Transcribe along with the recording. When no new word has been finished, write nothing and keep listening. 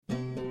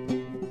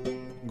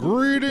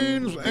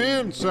Greetings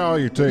and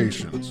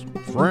salutations,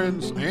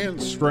 friends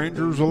and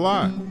strangers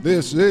alike.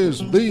 This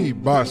is the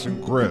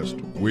Bison Crest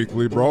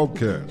weekly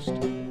broadcast,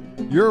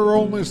 your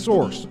only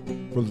source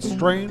for the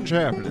strange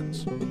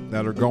happenings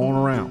that are going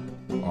around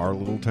our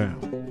little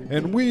town.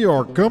 And we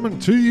are coming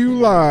to you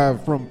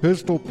live from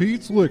Pistol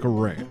Pete's Liquor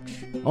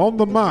Ranch. On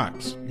the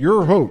mics,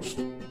 your host,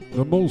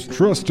 the most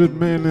trusted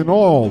man in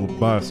all of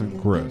Bison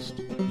Crest.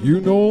 You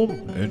know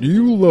him and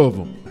you love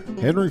him,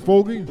 Henry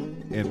Fogy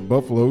and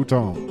Buffalo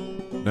Tom.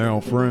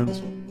 Now,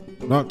 friends,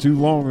 not too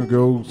long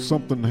ago,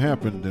 something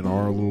happened in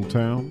our little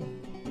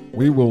town.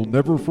 We will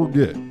never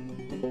forget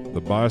the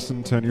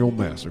Bicentennial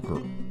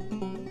Massacre.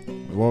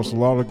 We lost a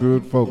lot of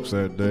good folks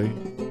that day,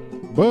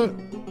 but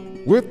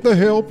with the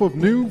help of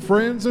new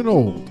friends and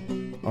old,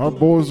 our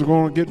boys are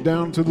going to get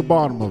down to the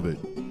bottom of it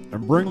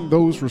and bring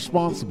those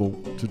responsible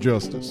to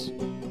justice.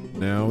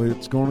 Now,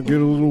 it's going to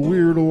get a little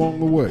weird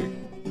along the way,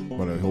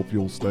 but I hope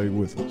you'll stay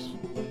with us.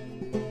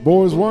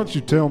 Boys, why don't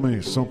you tell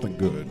me something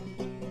good?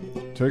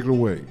 Take it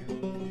away.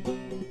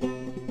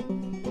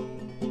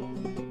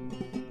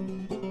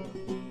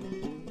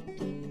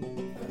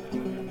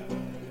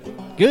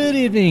 Good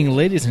evening,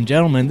 ladies and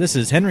gentlemen. This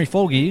is Henry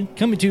Fogy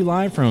coming to you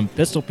live from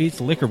Pistol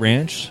Pete's Liquor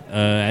Ranch.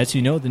 As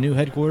you know, the new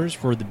headquarters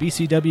for the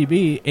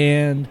BCWB.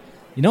 And,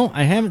 you know,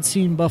 I haven't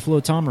seen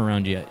Buffalo Tom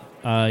around yet.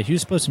 He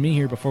was supposed to meet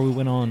here before we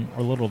went on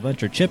our little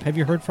adventure. Chip, have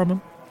you heard from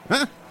him?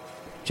 Huh?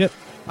 Chip?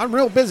 I'm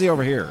real busy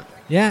over here.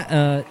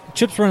 Yeah,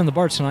 Chip's running the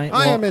bar tonight.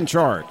 I am in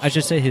charge. I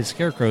should say his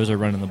scarecrows are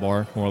running the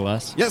bar, more or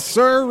less. Yes,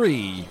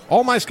 sirree.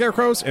 All my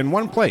scarecrows in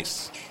one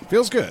place.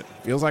 Feels good.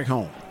 Feels like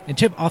home. And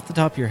Chip, off the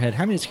top of your head,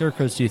 how many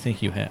scarecrows do you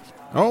think you have?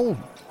 Oh,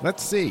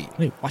 let's see.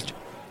 Wait, watch.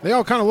 They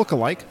all kind of look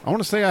alike. I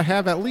want to say I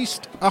have at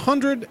least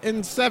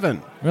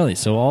 107. Really?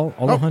 So all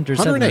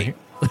 107 108. are here?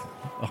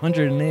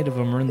 108 of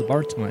them are in the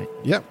bar tonight.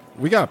 Yep.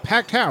 We got a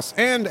packed house,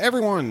 and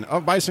everyone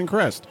of Bison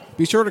Crest.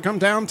 Be sure to come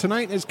down.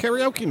 Tonight is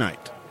karaoke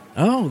night.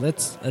 Oh,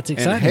 that's exciting.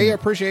 And Hay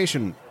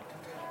Appreciation.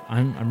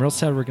 I'm real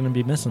sad we're going to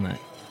be missing that.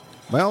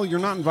 Well, you're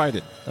not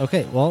invited.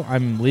 Okay, well,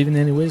 I'm leaving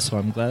anyway, so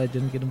I'm glad I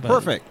didn't get invited.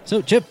 Perfect.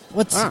 So, Chip,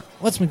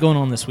 what's been going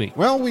on this week?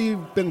 Well, we've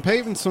been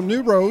paving some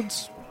new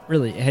roads.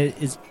 Really,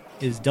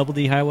 is Double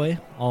D Highway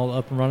all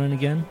up and running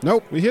again?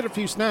 Nope, we hit a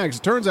few snags.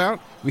 It turns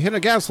out we hit a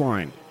gas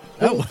line.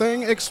 The whole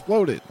thing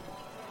exploded.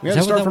 We had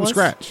to start from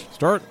scratch.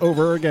 Start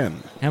over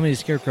again. How many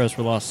scarecrows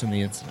were lost in the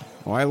incident?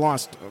 Well, I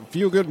lost a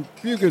few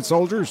good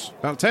soldiers.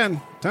 About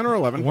 10 or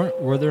 11.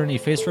 Were there any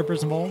face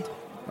rippers involved?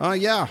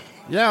 Yeah.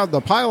 Yeah,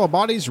 the pile of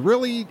bodies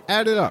really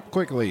added up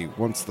quickly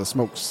once the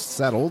smoke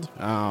settled.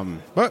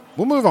 But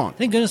we'll move on.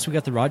 Thank goodness we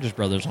got the Rogers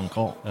brothers on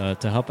call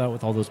to help out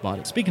with all those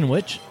bodies. Speaking of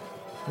which,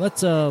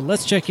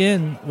 let's check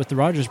in with the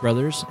Rogers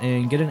brothers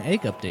and get an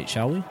egg update,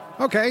 shall we?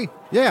 Okay.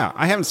 Yeah,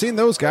 I haven't seen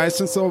those guys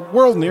since the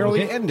world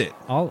nearly ended.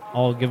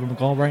 I'll give them a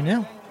call right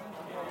now.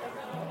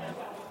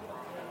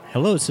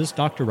 Hello, is this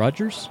Dr.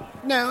 Rogers?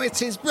 No, it's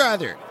his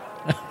brother.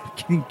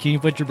 Can you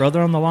put your brother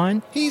on the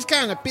line? He's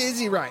kind of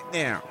busy right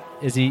now.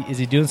 Is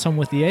he doing something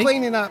with the egg?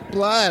 Cleaning up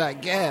blood, I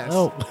guess.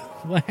 Oh,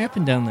 what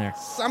happened down there?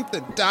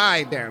 Something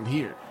died down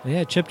here.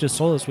 Yeah, Chip just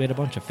told us we had a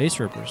bunch of face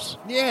rippers.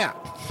 Yeah.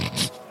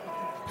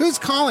 Who's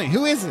calling?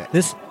 Who is it?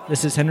 This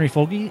is Henry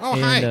Fogy. Oh,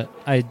 and,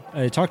 hi.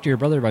 I talked to your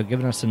brother about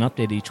giving us an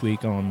update each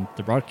week on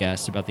the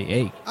broadcast about the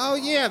egg. Oh,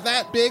 yeah,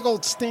 that big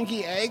old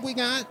stinky egg we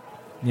got?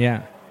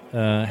 Yeah.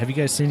 Have you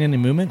guys seen any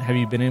movement? Have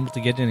you been able to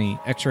get any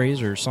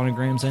x-rays or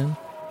sonograms in?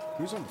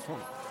 Who's on the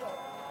phone?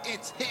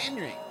 It's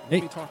Henry.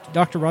 Hey,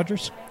 Dr.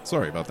 Rogers?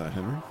 Sorry about that,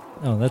 Henry.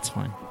 Oh, that's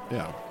fine.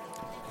 Yeah.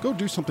 Go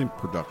do something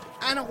productive.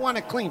 I don't want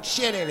to clean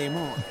shit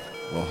anymore.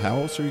 Well, how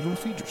else are you going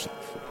to feed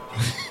yourself?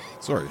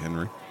 Sorry,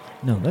 Henry.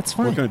 No, that's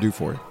fine. What can I do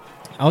for you?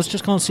 I was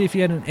just calling to see if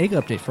you had an egg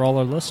update for all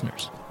our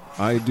listeners.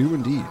 I do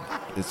indeed.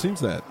 It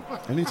seems that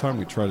anytime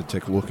we try to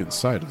take a look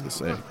inside of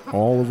this egg,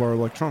 all of our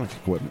electronic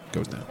equipment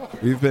goes down.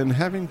 We've been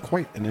having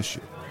quite an issue,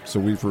 so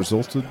we've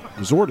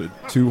resorted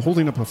to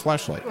holding up a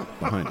flashlight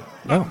behind it.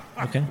 Oh,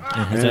 okay.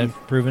 And has that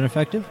proven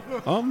effective?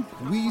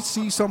 We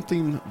see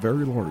something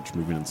very large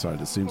moving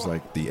inside. It seems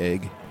like the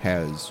egg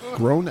has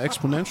grown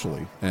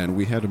exponentially, and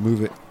we had to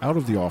move it out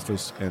of the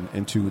office and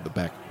into the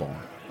back barn.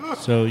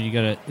 So you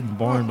got it in the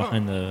barn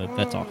behind the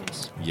vet's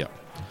office. Yeah.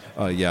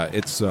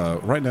 It's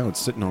right now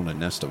it's sitting on a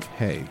nest of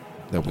hay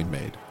that we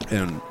made.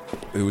 And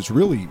it was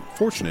really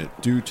fortunate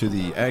due to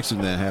the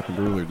accident that happened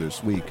earlier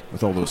this week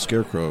with all those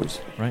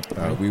scarecrows. Right.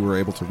 We were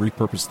able to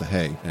repurpose the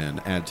hay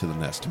and add to the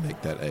nest to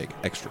make that egg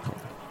extra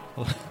comfortable.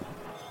 Well,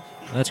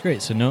 that's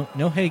great. So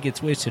no hay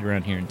gets wasted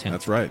around here in town.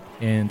 That's right.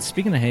 And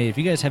speaking of hay, if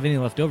you guys have any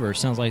left over, it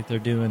sounds like they're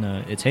doing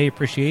it's Hay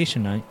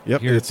Appreciation Night here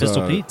at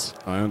Pistol Pete's.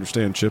 I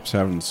understand Chip's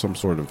having some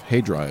sort of hay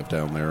drive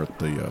down there at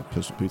the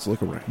Pistol Pete's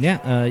Liquor Ranch.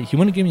 Yeah, he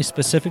wouldn't give me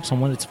specifics on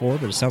what it's for,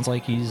 but it sounds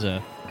like he's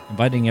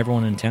inviting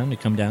everyone in town to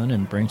come down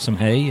and bring some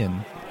hay,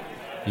 and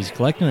he's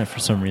collecting it for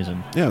some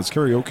reason. Yeah, it's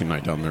karaoke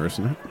night down there,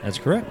 isn't it? That's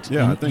correct.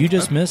 Yeah, I think you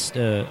just missed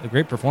a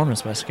great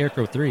performance by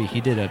Scarecrow 3.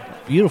 He did a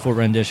beautiful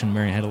rendition,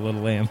 Mary Had a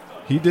Little Lamb.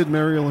 He did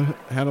Mary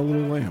Had a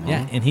Little Lamb, Yeah,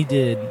 huh? and he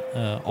did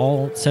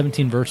all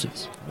 17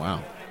 verses.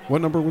 Wow.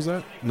 What number was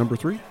that? Number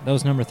 3? That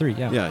was number 3,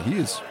 yeah. Yeah,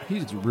 he's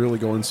really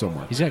going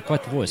somewhere. He's got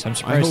quite the voice. I'm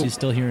surprised he's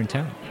still here in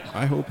town.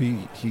 I hope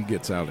he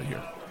gets out of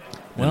here.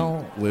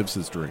 Well, lives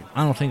his dream.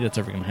 I don't think that's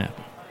ever going to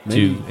happen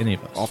Maybe to any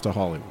of us. Off to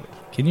Hollywood.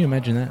 Can you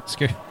imagine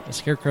that? A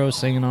Scarecrow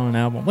singing on an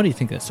album. What do you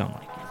think that sound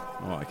like?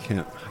 Oh, I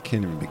can't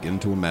even begin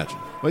to imagine.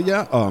 But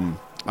yeah,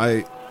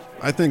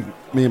 I think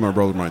me and my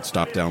brother might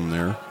stop down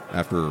there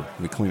after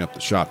we clean up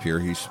the shop here.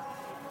 He's,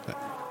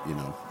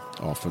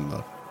 off in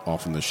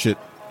the shit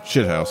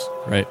house,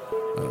 right?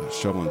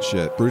 Shoveling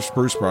shit. Bruce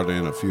brought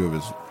in a few of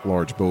his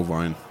large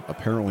bovine.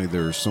 Apparently,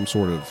 there's some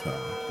sort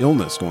of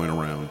illness going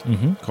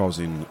around,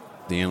 causing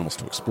the animals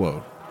to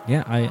explode.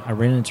 Yeah, I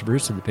ran into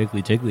Bruce at the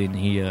Piggly Tiggly, and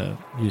he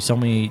was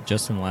telling me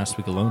just in the last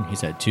week alone,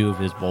 he's had 2 of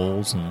his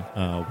bulls and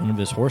one of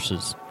his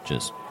horses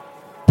just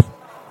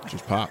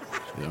pop.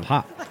 Yeah.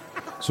 Pop.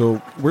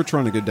 So we're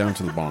trying to get down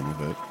to the bottom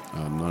of it.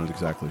 I'm not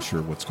exactly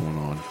sure what's going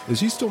on. Is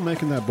he still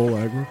making that bull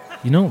aggro?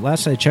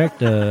 Last I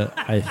checked,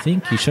 I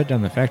think he shut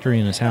down the factory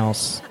in his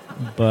house,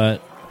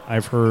 but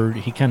I've heard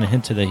he kind of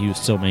hinted that he was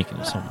still making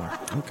it somewhere.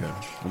 Okay.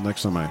 Well,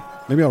 next time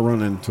maybe I'll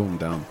run into him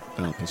down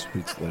at Pistol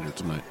Pizza later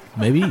tonight.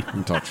 Maybe. We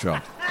can talk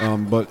shop.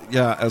 But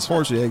yeah, as far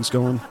as the eggs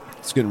going,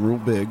 it's getting real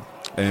big,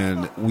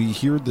 and we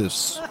hear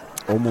this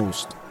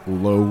almost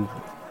low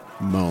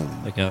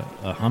moan. Like a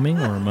humming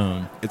or a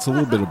moan? It's a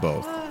little bit of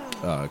both.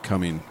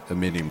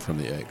 Emitting from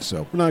the egg.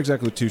 So we're not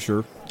exactly too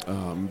sure,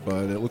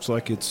 but it looks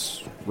like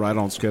it's right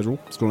on schedule.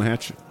 It's going to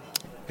hatch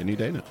any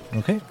day now.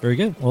 Okay, very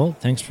good. Well,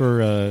 thanks for...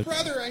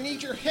 Brother, I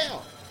need your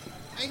help.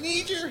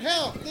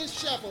 This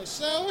shovel is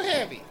so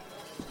heavy.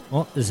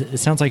 Well, it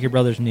sounds like your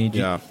brothers need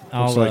you. Yeah,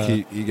 looks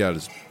like he got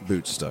his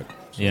boots stuck.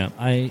 So. Yeah,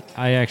 I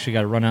actually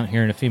got to run out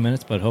here in a few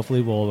minutes, but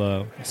hopefully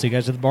we'll see you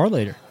guys at the bar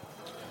later.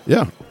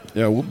 Yeah,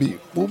 we'll be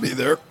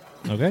there.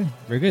 Okay,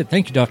 very good.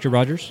 Thank you, Dr.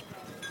 Rogers.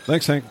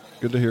 Thanks, Hank.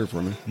 Good to hear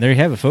from you. There you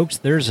have it, folks.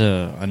 There's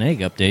an egg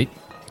update.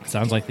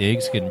 Sounds like the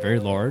egg's getting very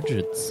large.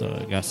 It's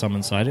got some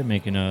inside it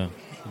making a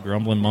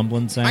grumbling,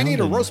 mumbling sound. I need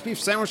a roast beef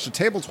sandwich to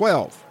table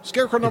 12.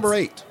 Scarecrow number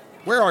 8.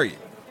 Where are you?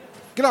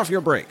 Get off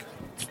your break.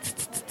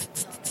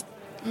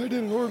 I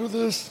didn't order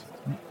this.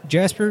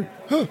 Jasper,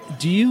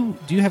 do you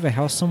have a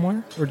house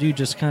somewhere, or do you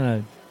just kind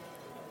of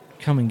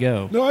come and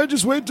go? No, I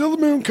just wait till the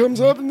moon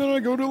comes up, and then I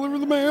go deliver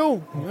the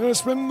mail. And I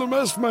spend the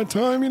rest of my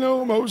time,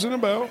 moseying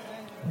about.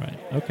 Right.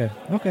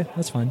 Okay,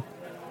 that's fine.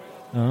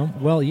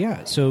 Well,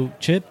 yeah. So,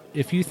 Chip,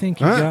 if you think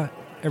you got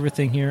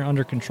everything here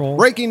under control...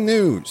 Breaking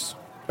news.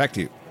 Back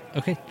to you.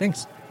 Okay,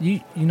 thanks.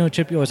 You know,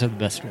 Chip, you always have the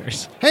best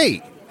stories.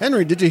 Hey,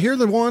 Henry, did you hear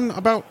the one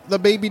about the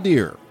baby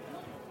deer?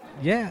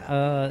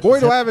 Yeah. Boy,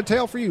 do I have a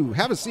tale for you.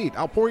 Have a seat.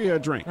 I'll pour you a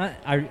drink.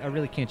 I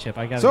really can't, Chip.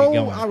 I got to get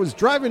going. So, I was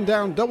driving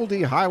down Double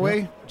D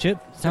Highway. Chip,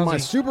 sounds my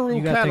like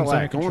Subaru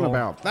Cadillac going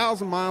about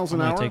 1,000 miles an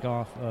hour. I'm going to take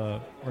off.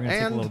 We're going to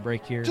take a little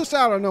break here. Just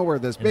out of nowhere,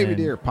 this baby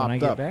deer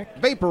popped up.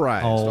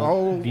 Vaporized all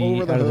over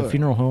the hood. hood. The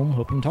funeral home,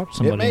 hoping to talk to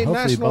somebody. It made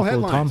hopefully national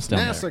Buffalo headlines. Tom's down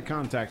NASA there.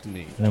 contacted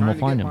me. And then we'll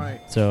find him.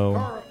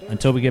 So,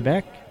 until we get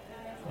back,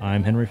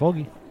 I'm Henry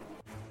Folge.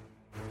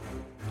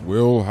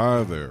 Well,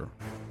 hi there.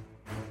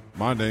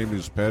 My name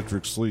is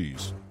Patrick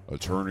Slees,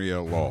 attorney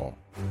at law,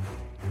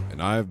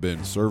 and I have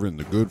been serving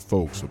the good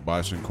folks of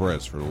Bison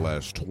Crest for the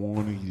last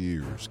 20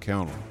 years.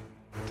 Count them,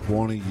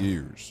 20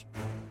 years.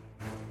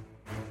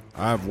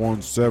 I have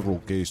won several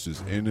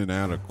cases in and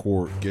out of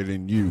court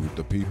getting you,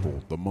 the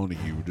people, the money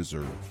you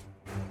deserve.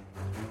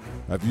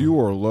 Have you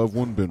or a loved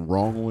one been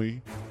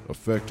wrongly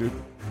affected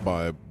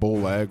by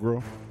Bull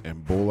Agra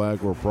and Bull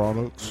Agra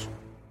products?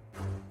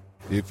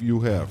 If you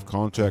have,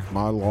 contact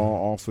my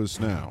law office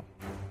now.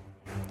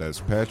 That's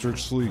Patrick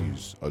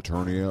Slees,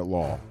 attorney at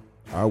law.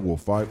 I will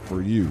fight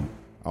for you.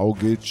 I'll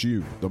get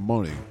you the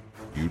money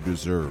you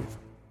deserve.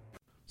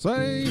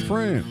 Say,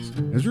 friends,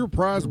 has your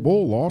prize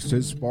bull lost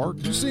his spark?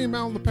 You see him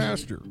out in the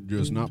pasture,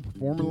 just not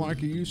performing like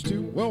he used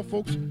to? Well,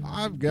 folks,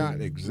 I've got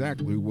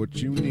exactly what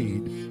you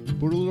need to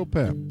put a little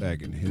pep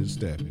back in his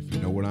step, if you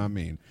know what I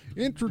mean.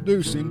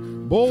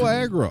 Introducing Bull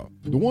Agra,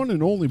 the one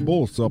and only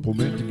bull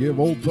supplement to give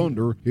Old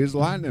Thunder his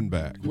lightning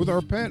back. With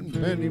our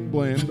patent-pending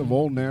blend of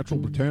all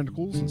natural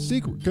botanicals and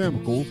secret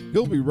chemicals,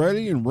 he'll be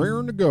ready and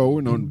raring to go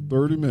in under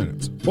 30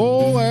 minutes.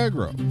 Bull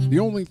Agra, the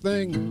only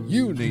thing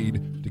you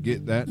need to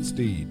get that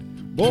steed.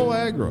 Bull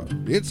Agra,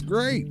 it's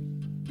great.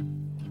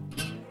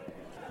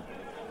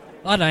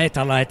 All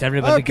right,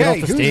 everybody, get off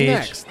the who's stage.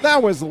 next?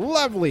 That was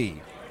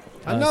lovely.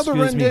 Another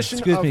rendition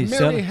of Mary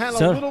sir, Had a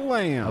sir, Little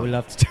Lamb. I would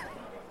love to.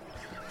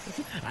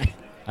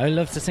 I would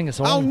love to sing a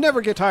song. I'll never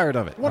get tired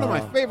of it. One of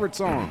my favorite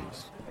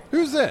songs.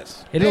 Who's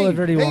this? Hello,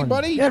 everyone. Hey,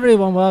 buddy.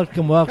 Everyone,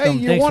 welcome. Hey,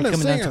 you Thanks want for to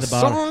coming down sing to a the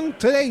bar. song?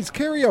 Today's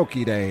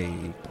karaoke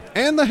day.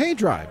 And the hay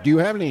drive. Do you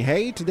have any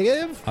hay to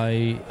give?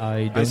 I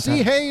don't. I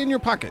see hay in your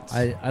pockets.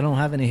 I don't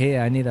have any hay.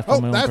 I need it for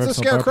my own that's a personal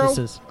scarecrow.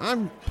 purposes.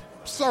 I'm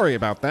sorry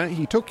about that.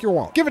 He took your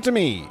wallet. Give it to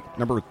me.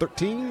 Number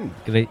 13.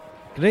 Great.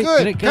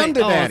 Good. Come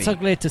to Daddy. It's so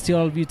great to see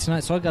all of you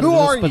tonight. So I got Who a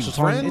little are you, special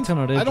song. friend? It's an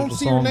original I don't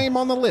see song. your name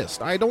on the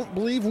list. I don't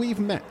believe we've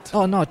met.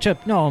 Oh no,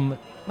 Chip. No,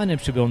 My name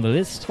should be on the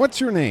list. What's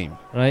your name?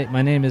 Right,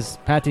 my name is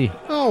Patty.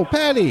 Oh,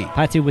 Patty.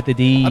 Patty with the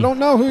D. I don't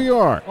know who you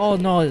are. Oh,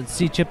 no,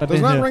 see, Chip, I've Does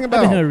been not here. ring a I've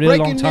bell. been here a real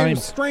Breaking long time.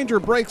 news, stranger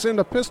breaks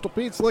into Pistol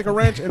Pete's Liquor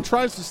Ranch and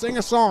tries to sing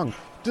a song.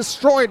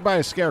 Destroyed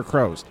by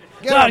scarecrows.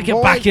 Get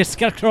boy. back here,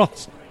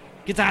 scarecrows.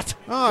 Get that.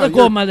 Ah, Let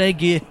go of my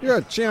leg, you. You're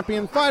a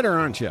champion fighter,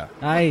 aren't you?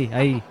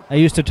 I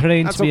used to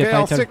train That's to be okay. a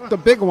I'll fighter. stick the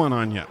big one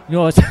on you. You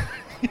know, it's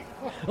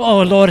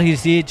oh, Lord,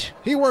 he's huge.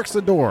 He works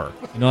the door.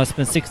 You know, I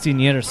spent 16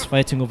 years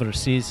fighting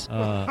overseas.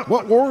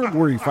 What war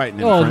were you fighting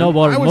in? Oh, friend? no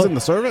war. I was in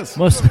the service.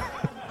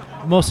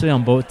 Mostly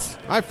on boats.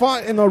 I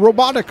fought in the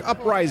robotic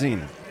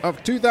uprising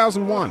of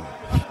 2001,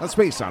 A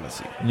Space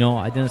Odyssey. You know,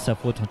 I didn't set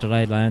foot on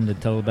dry land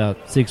until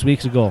about 6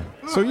 weeks ago.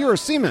 So you're a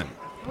seaman.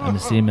 I'm a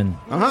seaman.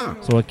 Uh-huh.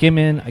 So I came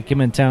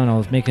in town. I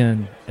was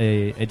making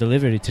a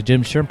delivery to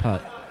Jim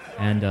Shrimpot,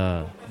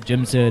 and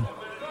Jim said,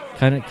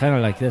 kind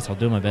of like this. I'll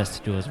do my best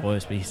to do his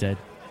voice, but he said,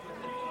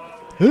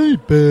 "Hey,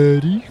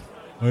 Patty.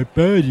 Hi,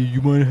 Patty.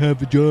 You want to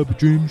have a job at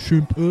Jim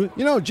Shrimpot?"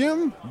 You know,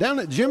 Jim, down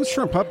at Jim's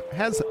Shrimp Hut,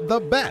 has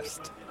the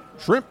best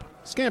shrimp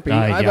scampi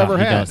Ah, I've yeah, ever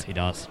had. He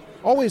does.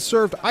 Always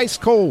served ice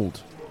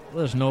cold. Well,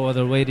 there's no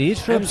other way to eat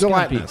shrimp And scampi.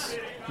 gelatinous.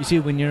 You see,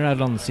 when you're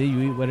out on the sea,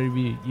 you eat whatever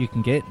you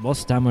can get.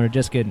 Most of the time, we're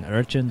just getting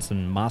urchins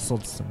and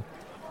mussels. And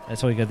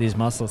that's why we got these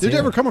mussels Did you here.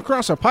 ever come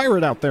across a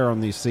pirate out there on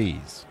these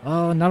seas?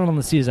 Oh, not on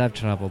the seas I've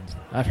traveled.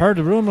 I've heard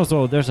the rumors,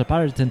 though. There's a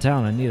pirate in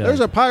town. There's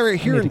a pirate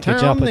here need in to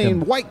catch town up with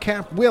named him.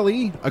 Whitecap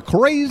Willie, a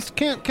crazed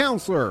camp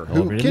counselor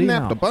who really?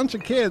 kidnapped Now? a bunch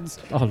of kids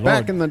Oh, Lord.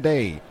 back in the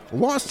day,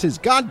 lost his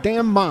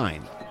goddamn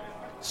mind,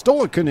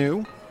 stole a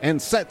canoe, and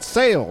set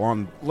sail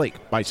on Lake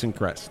Bison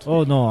Crest.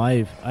 Oh no,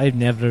 I've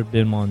never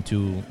been one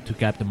to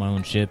captain my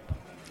own ship.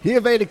 He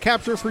evaded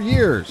capture for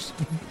years,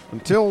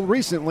 until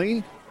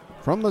recently,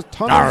 from the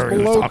tunnels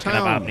below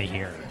town.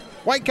 here.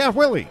 Whitecap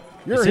Willie,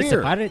 you're Is this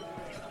here. a pirate?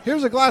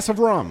 Here's a glass of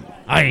rum.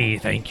 Aye,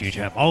 thank you,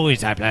 chap.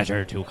 Always a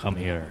pleasure to come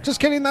here. Just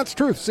kidding, that's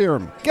truth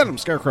serum. Get him,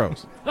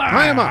 scarecrows.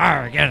 Tie him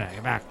up.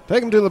 Get back.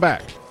 Take him to the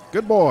back.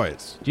 Good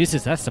boys.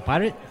 Jesus, that's the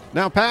pirate?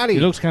 Now, Patty. He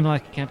looks kind of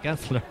like a camp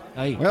counselor.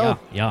 Aye, Well,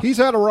 yeah. he's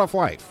had a rough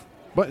life,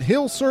 but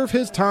he'll serve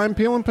his time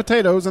peeling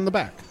potatoes in the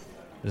back.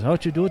 Is that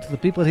what you do to the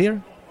people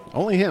here?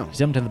 Only him. You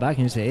send them to the back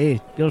and you say,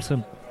 hey, peel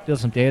some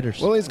taters.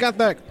 Well, he's got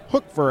that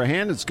hook for a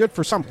hand. It's good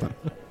for something.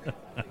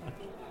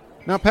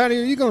 Now, Patty,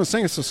 are you going to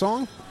sing us a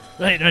song?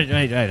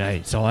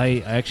 Right. So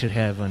I actually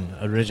have an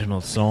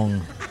original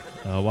song.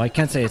 Well, I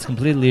can't say it's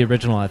completely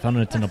original. I found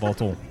it in a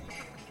bottle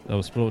that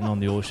was floating on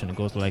the ocean. It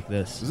goes like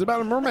this. It's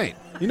about a mermaid.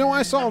 You know,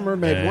 I saw a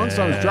mermaid once.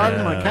 I was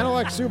driving my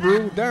Cadillac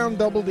Subaru down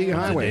Double D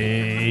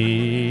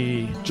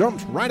Highway. Today,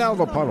 Jumped right out of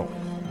a puddle.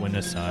 when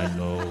the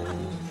silo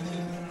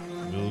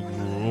will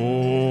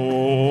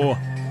grow,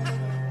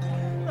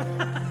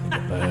 the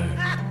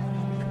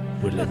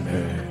bird will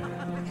emerge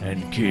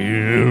and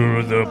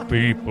kill the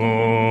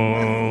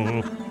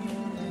people.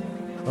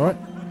 All right.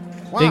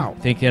 Wow.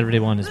 Thank you,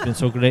 everyone. It's been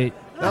so great.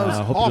 That was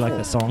hope you like awful.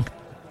 the song.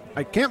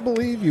 I can't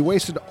believe you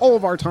wasted all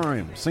of our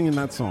time singing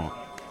that song.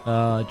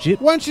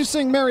 Jip, Why don't you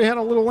sing Mary Had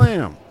a Little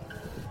Lamb?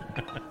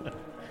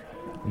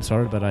 I'm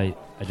sorry, but I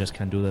just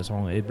can't do that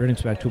song. It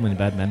brings back too many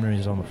bad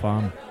memories on the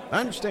farm. I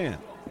understand.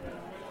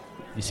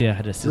 You see, I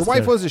had a sister. Your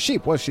wife was a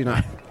sheep, was she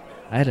not?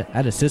 I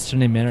had a sister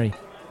named Mary,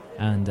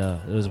 and there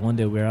was one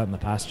day we were out in the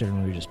pasture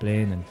and we were just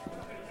playing, and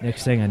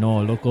next thing I know,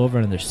 I look over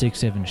and there's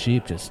 6-7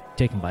 sheep just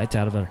taking bites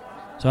out of her.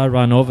 So I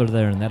ran over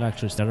there, and that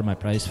actually started my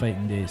prize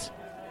fighting days.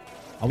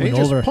 I And he went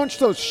just over. punched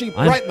those sheep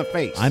I'm- right in the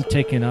face. I'm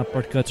taking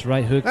uppercuts,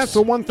 right hooks. That's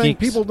the one thing kicks.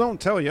 people don't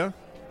tell you.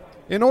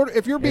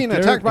 If you're being If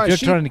you're- attacked by if a you're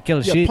sheep, trying to kill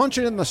a you sheep- punch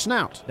it in the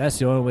snout. That's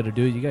the only way to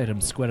do it. You got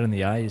him square in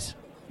the eyes.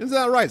 Is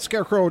that right,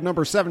 Scarecrow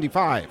number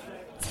 75?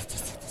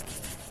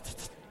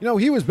 You know,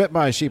 he was bit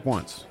by a sheep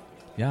once.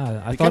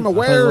 Yeah, I Became thought a it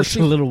looked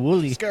were-sheep. a little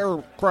woolly.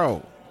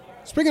 Scarecrow.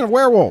 Speaking of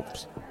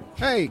werewolves,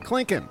 hey,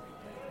 Clinkin.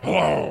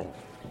 Oh,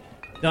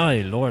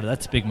 Lord,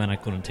 that's a big man I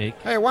couldn't take.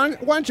 Hey, why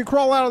don't you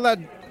crawl out of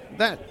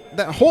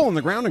that hole in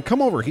the ground and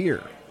come over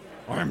here?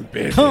 I'm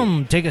busy.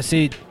 Come, take a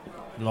seat,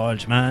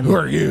 large man. Who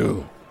are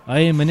you?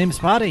 Aye, my name's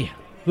Paddy.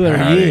 Who are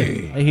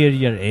you? Aye. I hear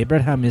you're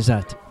Abraham, is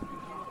that?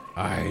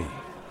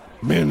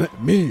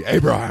 Me,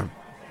 Abraham.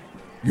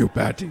 You,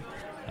 Patty.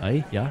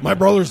 Aye, yeah. My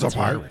brother's a That's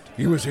right. pirate.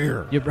 He was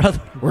here. Your brother.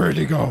 Where'd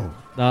he go?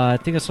 I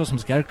think I saw some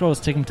scarecrows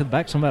taking him to the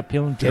back, some about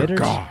peeling Dear taters.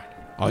 God.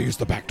 I'll use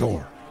the back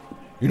door.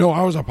 You know,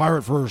 I was a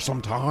pirate for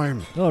some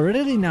time. Oh,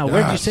 really now?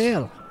 Where'd you Yes.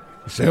 sail?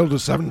 I sailed the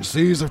 7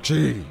 seas of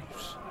cheese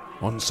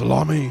on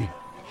salami,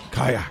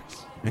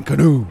 kayaks, and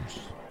canoes.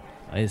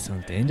 Aye, it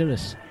sounds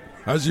dangerous.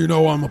 As you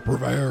know, I'm a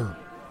purveyor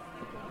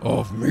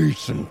of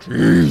meats and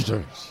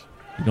cheeses.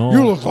 No.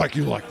 You look like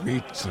you like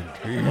meats and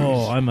cheese.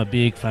 Oh, I'm a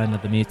big fan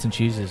of the meats and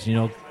cheeses.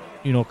 You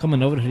know,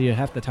 coming over here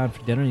half the time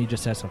for dinner, you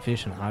just have some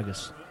fish and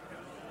haggis.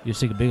 You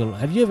stick a big old...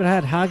 Have you ever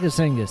had haggis,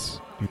 Angus?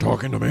 You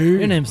talking to me?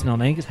 Your name's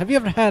not Angus. Have you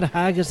ever had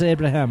haggis,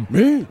 Abraham?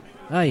 Me?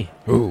 Aye.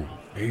 Who?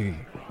 Me.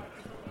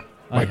 Aye,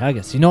 My-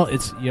 haggis. You know,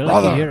 you're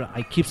Brother. lucky here.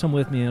 I keep some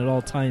with me at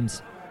all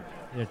times.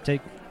 Here,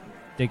 take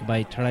a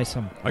bite. Try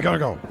some. I gotta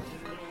go.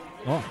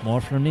 Oh, more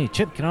from me.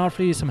 Chip, can I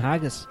offer you some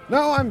haggis?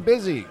 No, I'm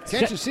busy. Can't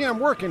Sca- you see I'm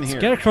working here?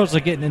 Scarecrows are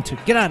getting into.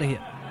 Get out of here.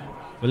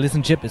 Well,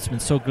 listen, Chip, it's been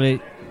so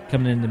great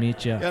coming in to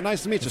meet you. Yeah,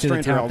 nice to meet you, See the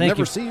stranger. town. I'll Thank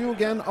never you. see you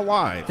again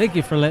alive. Thank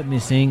you for letting me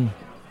sing.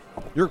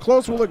 Your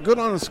clothes will look good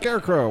on a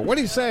scarecrow. What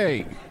do you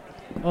say?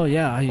 Oh,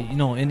 yeah,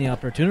 any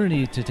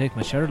opportunity to take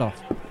my shirt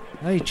off.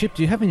 Hey, Chip,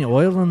 do you have any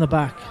oil in the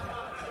back?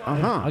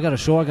 Uh-huh. I got a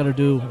show I got to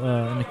do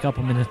in a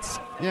couple minutes.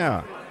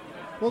 Yeah.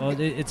 Well, Oh,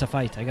 it's a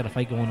fight. I got a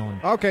fight going on.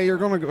 okay, you're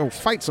going to go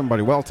fight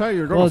somebody. Well, I'll tell you,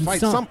 you're going to fight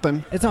it's not,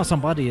 something. It's not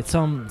somebody. It's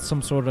some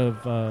sort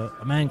of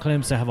a man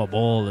claims to have a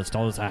bull that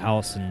stole his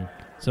house, and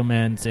some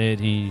man said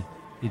he'd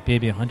pay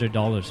me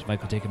 $100 if I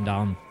could take him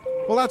down.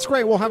 Well, that's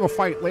great. We'll have a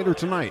fight later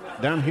tonight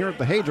down here at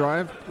the Hay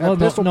Drive at Oh,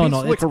 Pistol no. Pete's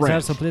It's Liquor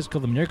Ranch. a place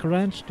called the Miracle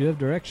Ranch. Do you have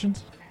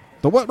directions?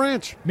 The what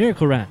ranch?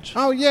 Miracle Ranch.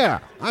 Oh, yeah.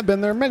 I've been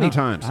there many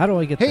times. How do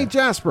I get Hey, there?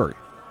 Jasper,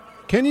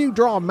 can you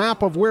draw a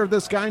map of where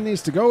this guy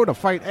needs to go to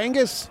fight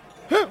Angus?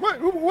 Why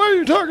are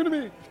you talking to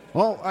me?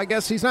 Well, I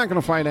guess he's not going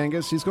to fight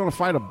Angus. He's going to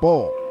fight a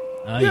bull.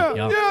 Yeah.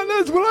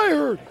 that's what I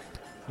heard.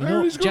 You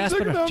know,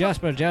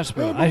 Jasper.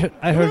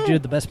 I heard you're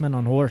the best man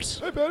on horse.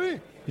 Hey, Betty.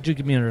 Could you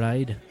give me a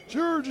ride?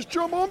 Sure, just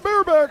jump on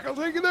bareback. I'll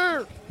take you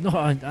there. No,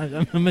 I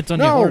meant on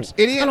your No, horse.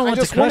 idiot. I don't want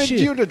just to crush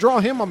wanted you to draw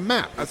him a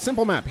map, a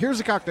simple map.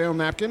 Here's a cocktail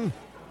napkin.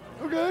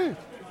 Okay.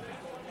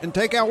 And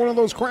take out one of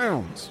those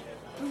crowns.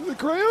 The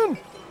crayon?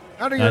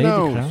 Out of your I need the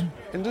nose. crown?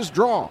 And just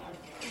draw.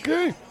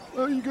 Okay.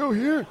 Well, you go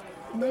here.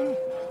 No.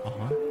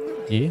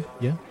 Yeah.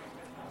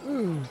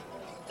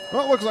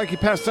 Well, it looks like he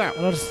passed out.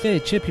 I'll just say,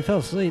 Chip, you fell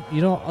asleep.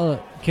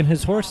 Can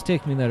his horse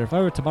take me there? If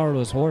I were to borrow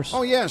his horse.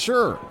 Oh, yeah,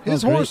 sure.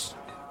 His great. horse,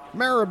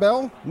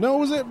 Maribel,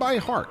 knows it by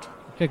heart.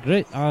 Okay,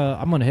 great.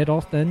 I'm gonna head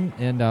off then,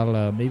 and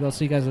maybe I'll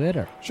see you guys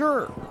later.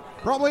 Sure.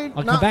 Probably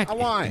I'll not come back,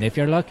 alive. and if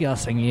you're lucky, I'll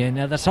sing you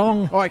another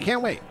song. Oh, I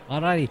can't wait.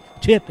 Alrighty,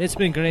 Chip, it's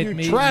been great You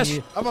meeting trash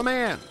you. of a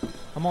man.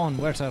 Come on,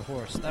 where's that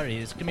horse? There he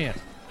is. Come here,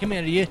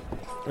 you.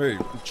 Hey,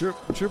 Chip,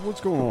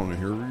 what's going on in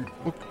here?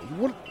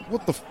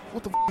 What the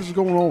is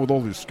going on with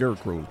all these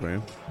scarecrows,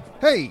 man?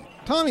 Hey,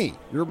 Tommy,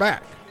 you're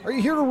back. Are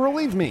you here to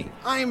relieve me?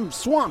 I'm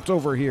swamped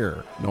over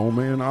here. No,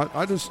 man,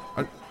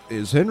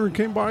 is Henry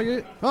came by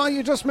yet? Oh,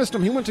 you just missed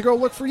him. He went to go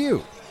look for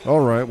you. All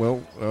right,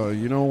 well,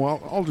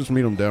 I'll just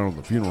meet him down at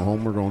the funeral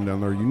home. We're going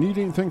down there. You need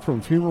anything from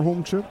the funeral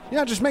home, Chip?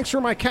 Yeah, just make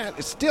sure my cat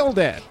is still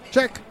dead.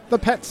 Check the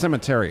pet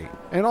cemetery.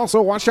 And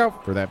also watch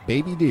out for that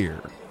baby deer.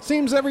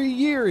 Seems every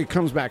year he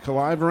comes back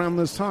alive around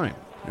this time.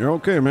 You're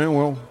okay, man.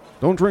 Well,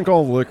 don't drink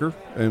all the liquor.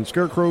 And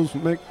scarecrows,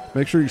 make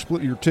sure you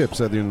split your tips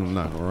at the end of the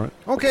night, all right?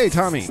 Okay,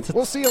 Tommy.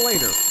 We'll see you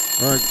later.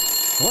 All right.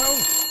 Hello?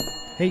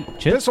 Hey,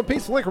 Chip. Pistol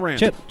Pete's Liquor Ranch.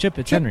 Chip,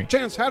 it's Henry.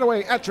 Chance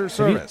Hadaway at your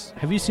service.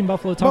 Have you seen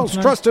Buffalo Tom Most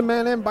tonight? trusted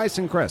man in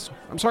Bison Crest.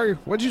 I'm sorry,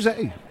 what'd you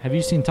say? Have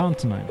you seen Tom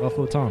tonight,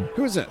 Buffalo Tom?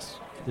 Who is this?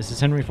 This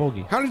is Henry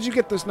Folge. How did you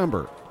get this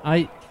number?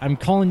 I'm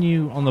calling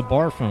you on the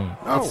bar phone.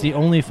 Oh. It's the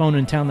only phone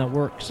in town that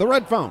works. The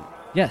red phone.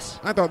 Yes,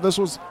 I thought this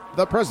was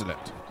the president.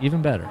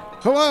 even better.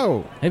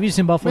 Hello, Have you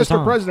seen Buffalo Mr.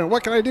 Tom? President.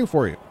 What can I do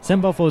for you?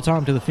 Send Buffalo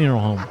Tom to the funeral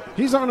home.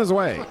 He's on his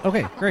way.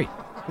 Okay, great.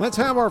 Let's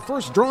have our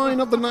first drawing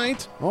of the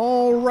night.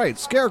 All right,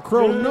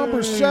 Scarecrow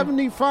number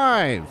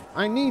 75.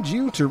 I need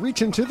you to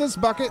reach into this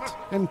bucket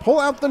and pull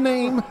out the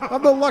name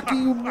of the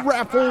lucky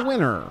raffle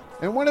winner.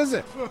 And what is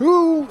it?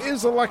 Who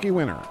is the lucky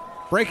winner?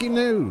 Breaking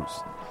news.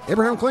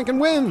 Abraham Clinton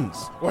wins.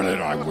 What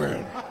did I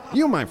win?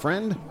 You, my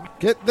friend,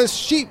 get this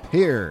sheep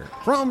here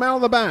from out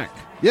of the back.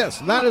 Yes,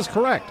 that is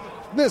correct.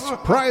 This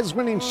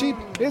prize-winning sheep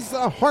is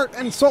the heart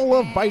and soul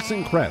of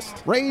Bison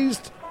Crest,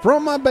 raised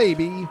from a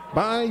baby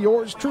by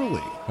yours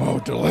truly. Oh,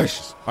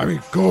 delicious. I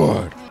mean,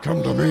 good.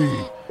 Come to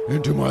me,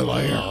 into my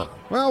lair.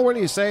 Well, what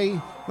do you say?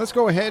 Let's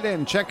go ahead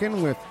and check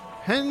in with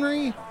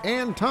Henry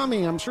and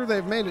Tommy. I'm sure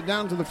they've made it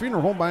down to the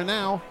funeral home by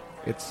now.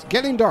 It's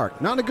getting dark.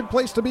 Not a good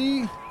place to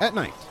be at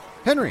night.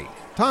 Henry,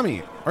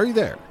 Tommy, are you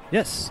there?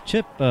 Yes,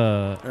 Chip.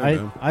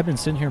 man. I've been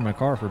sitting here in my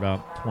car for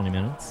about 20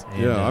 minutes.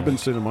 And, Yeah, I've been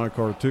sitting in my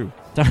car, too.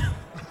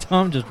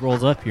 Tom just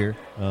rolls up here.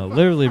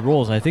 Literally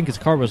rolls. I think his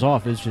car was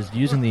off. It's just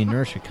using the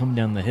inertia coming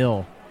down the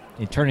hill.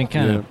 He turning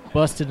kind of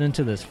busted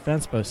into this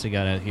fence post he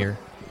got out here.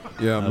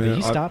 Yeah, But man.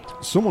 he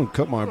stopped. Someone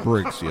cut my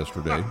brakes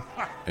yesterday,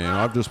 and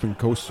I've just been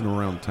coasting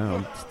around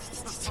town.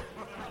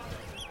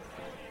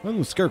 Then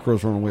the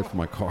scarecrows run away from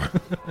my car.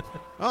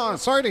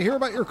 Sorry to hear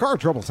about your car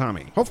trouble,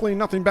 Tommy. Hopefully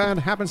nothing bad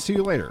happens to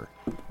you later.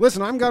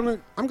 Listen, I'm gonna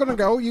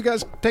go. You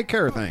guys take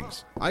care of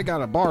things. I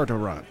got a bar to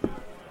run.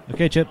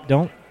 Okay, Chip.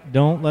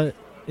 Don't let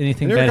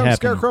anything And here bad comes happen.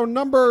 Scarecrow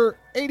number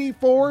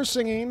 84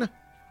 singing.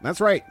 That's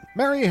right.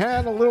 Mary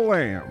had a little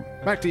lamb.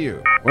 Back to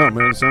you. Well,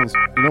 man, it sounds,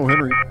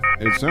 Henry,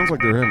 it sounds like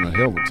they're having a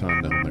hell of a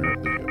time down there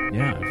at the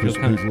Yeah, I feel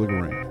Pistol kind Pete's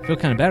Liquor Ranch.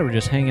 of bad. We're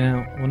just hanging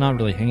out. Well, not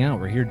really hanging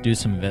out. We're here to do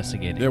some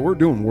investigating. Yeah, we're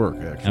doing work,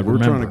 actually. Now, We're trying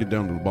to remember- get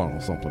down to the bottom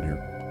of something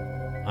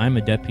here. I'm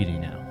a deputy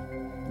now.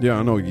 Yeah,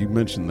 I know. You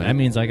mentioned that. That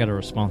means I got a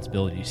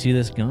responsibility. You see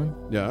this gun?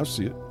 Yeah, I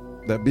see it.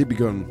 That BB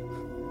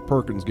gun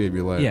Perkins gave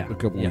you Yeah, a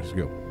couple yeah. weeks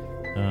ago.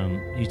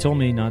 You told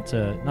me not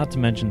to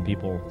mention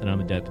people that I'm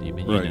a deputy,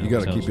 but Right, you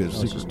gotta so keep it a I was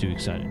secret. just too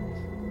excited.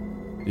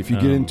 If you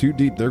get in too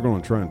deep, they're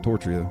going to try and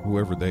torture you,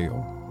 whoever they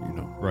are,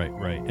 Right,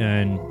 right.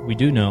 And we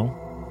do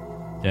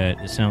know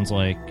that it sounds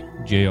like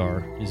JR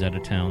is out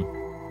of town.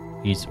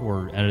 He's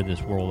or out of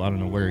this world. I don't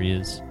know where he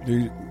is.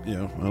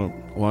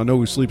 I know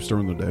he sleeps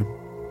during the day.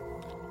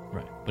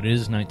 Right, but it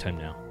is nighttime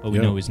now. But we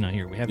Yeah. know he's not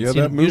here. We haven't Yeah,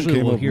 seen that him. moon Usually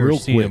came we'll up hear real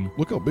see quick. him.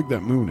 Look how big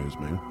that moon is,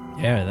 man.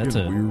 Yeah, that's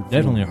Get a weird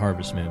definitely a feeling.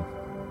 harvest moon.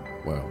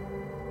 Wow.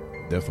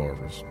 Death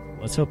harvest.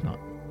 Let's hope not.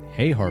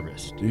 Hay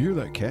harvest. Do you hear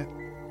that cat?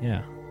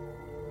 Yeah.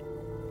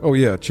 Oh,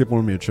 yeah. Chip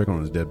wanted me to check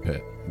on his dead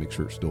pet. Make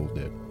sure it's still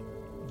dead.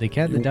 The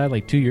cat You- that died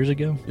like 2 years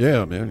ago.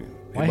 Yeah, man.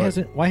 Why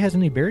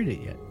hasn't he buried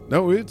it yet?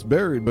 No, it's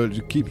buried, but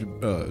it keeps.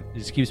 It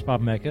just keeps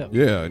popping back up.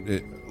 Yeah.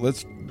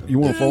 You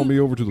want to follow me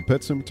over to the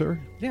pet cemetery?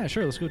 Yeah,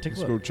 sure. Let's go take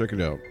Let's a go look. check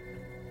it out.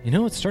 You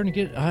know, it's starting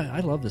to get. I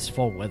love this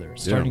fall weather.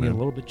 It's Yeah, starting to get man. a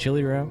little bit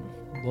chillier out,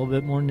 a little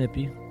bit more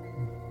nippy.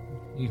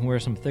 You can wear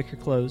some thicker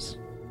clothes.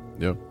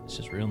 Yeah. It's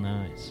just real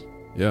nice.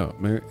 Yeah,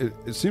 man.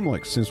 It seemed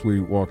like since we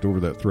walked over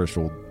that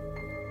threshold,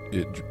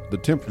 the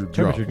temperature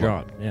Temperature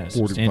dropped. dropped. Yeah, 45,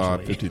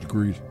 substantially. 50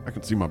 degrees. I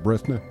can see my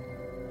breath now.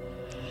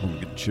 I'm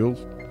getting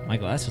chills. My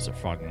glasses are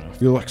fogging up. I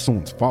feel like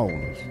someone's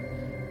following us.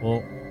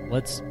 Well,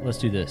 let's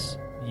do this.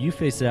 You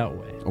face that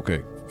way,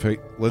 Okay,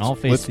 I'll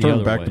face let's the turn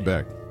other back way. to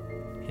back.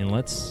 and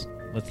let's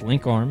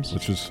link arms.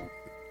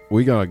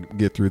 We gotta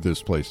get through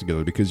this place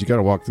together because you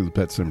gotta walk through the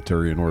pet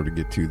cemetery in order to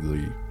get to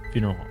the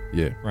Funeral home.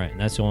 yeah. Right,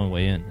 and that's the only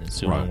way in. It's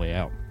the Right. only way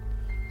out.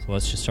 So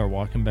let's just start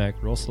walking back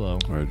real slow.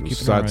 All right, just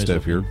Keeping our eyes sidestep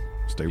open. here.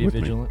 Stay Be with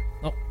vigilant.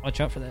 Oh, watch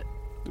out for that.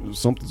 me.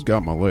 Something's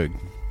got my leg.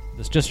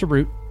 That's just a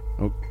root.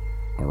 Oh,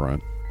 all right.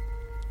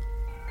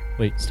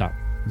 Wait, stop.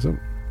 Is that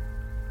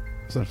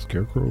a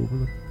scarecrow over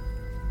there?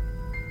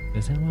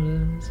 Is that what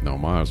it is? No,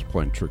 my eyes are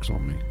playing tricks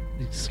on me.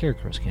 The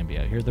scarecrows can't be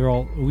out here.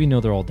 We know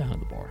they're all down at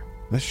the bar.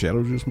 That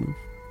shadow just moved.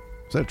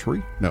 Is that a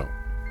tree? No.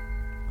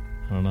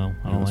 I don't know.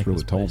 I don't That's like really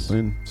this tall, place.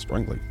 thin,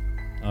 strangly.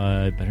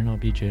 It better not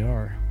be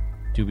JR.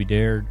 Do we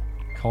dare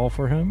call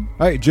for him?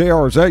 Hey,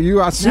 JR, is that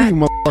you? I see you,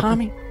 Not motherfucker.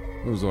 Tommy.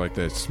 It was like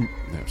that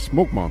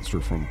smoke monster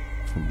from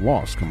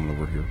Lost coming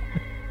over here.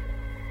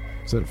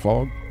 Is that a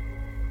fog?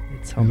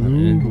 It's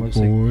something. It looks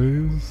like.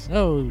 boys.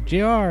 Oh,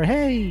 JR,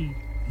 hey!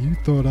 You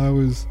thought I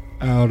was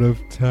out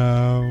of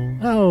town?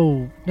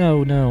 Oh,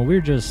 no.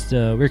 We're just,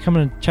 we're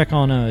coming to check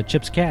on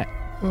Chip's cat.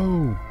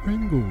 Oh,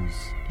 Pringles.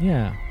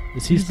 Yeah.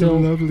 Is he He's still. a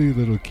lovely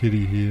little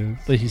kitty he is.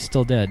 But he's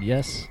still dead,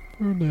 yes?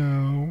 For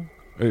now.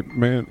 Hey,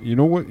 man, you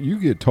know what? You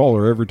get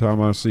taller every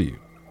time I see you.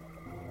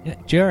 Yeah.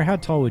 JR, how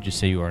tall would you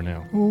say you are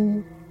now?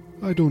 Oh,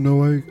 I don't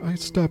know. I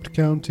stopped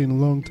counting a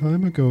long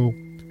time ago.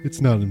 It's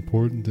not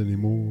important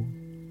anymore.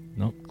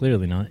 No,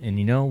 clearly not. And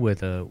you know,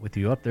 with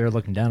you up there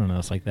looking down on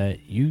us like that,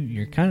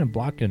 you're kind of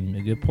blocking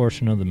a good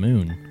portion of the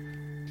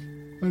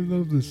moon. I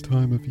love this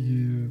time of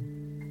year.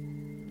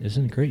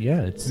 Isn't it great?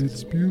 Yeah,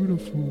 It's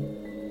beautiful.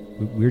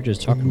 we were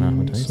just talking the about how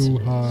moon nice so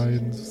it is. high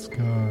in the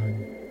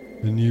sky,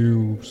 and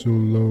you so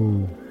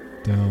low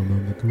down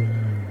on the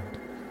ground.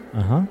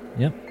 Uh-huh.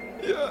 Yep.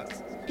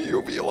 Yes,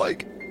 you'll be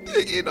like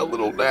taking a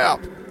little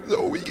nap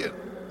so we can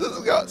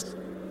discuss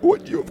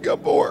what you have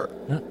come for.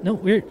 No,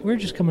 we're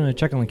just coming to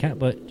check on the cat.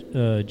 But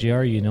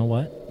JR, you know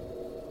what?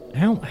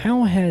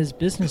 How has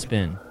business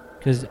been?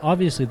 Because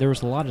obviously there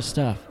was a lot of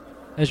stuff,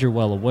 as you're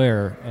well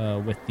aware,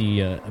 with the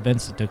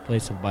events that took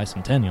place of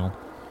Bicentennial.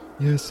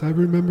 Yes, I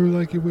remember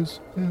like it was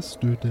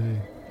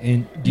yesterday.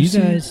 And do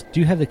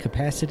you have the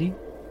capacity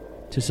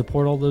to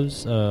support all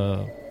those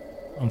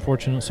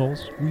unfortunate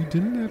souls? We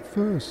didn't at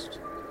first,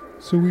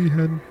 so we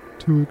had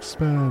to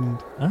expand.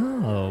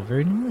 Oh,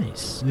 very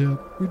nice. Yeah,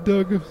 we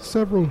dug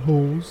several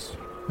holes,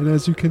 and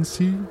as you can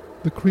see,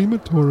 the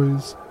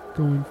crematory's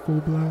going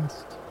full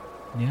blast.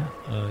 Yeah,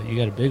 you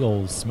got a big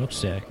old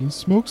smokestack. The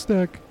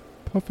smokestack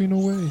puffing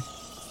away.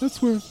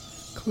 That's where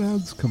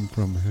clouds come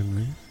from,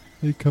 Henry.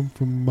 They come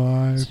from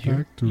my So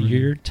factory.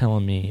 you're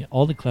telling me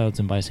all the clouds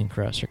in Bison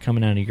Crest are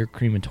coming out of your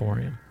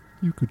crematorium.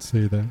 You could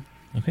say that.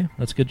 Okay,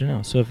 that's good to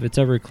know. So if it's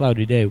ever a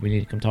cloudy day, we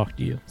need to come talk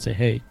to you. Say,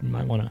 hey, you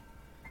might want to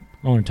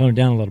tone it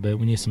down a little bit.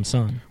 We need some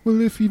sun.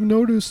 Well, if you've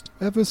noticed,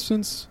 ever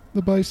since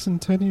the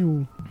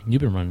Bicentennial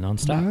You've been running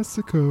nonstop.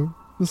 massacre,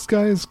 the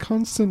sky has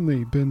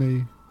constantly been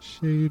a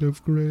shade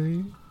of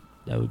gray.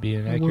 That would be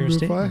an I accurate wonder if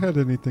statement. I had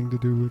anything to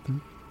do with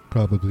it.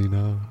 Probably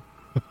not.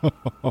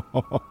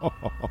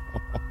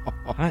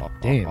 Hot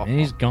damn, and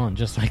he's gone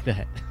just like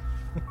that.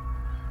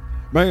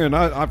 Man,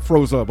 I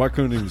froze up. I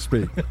couldn't even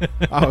speak.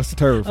 I was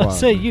terrified. I'll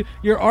say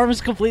your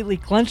arms completely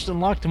clenched and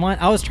locked in mine.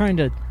 I was trying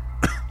to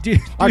do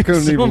I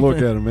couldn't even look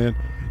something. at him, man.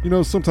 You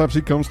know, sometimes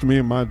he comes to me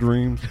in my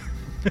dreams,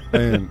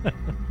 and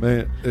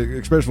man,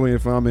 especially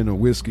if I'm in a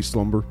whiskey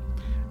slumber,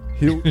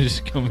 he'll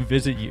just come and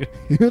visit you.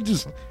 he'll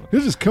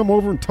just come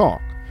over and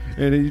talk,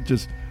 and he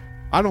just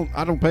I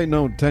don't pay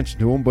no attention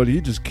to him, but he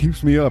just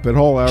keeps me up at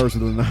all hours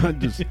of the night.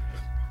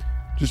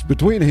 Just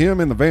between him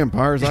and the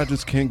vampires, I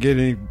just can't get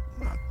any.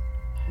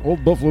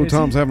 Old Buffalo Is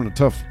Tom's he- having a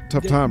tough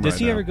time Does right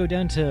he now. ever go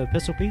down to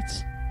Pistol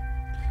Pete's?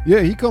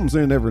 Yeah, he comes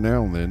in every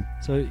now and then.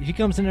 So he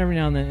comes in every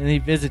now and then, and he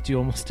visits you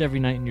almost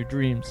every night in your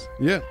dreams.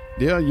 Yeah.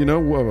 You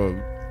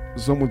know,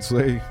 some would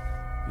say,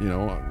 you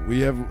know, we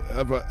have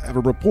a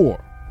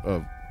rapport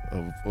of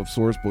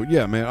sorts. But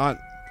yeah, man,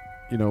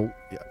 you know,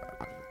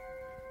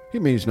 he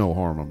means no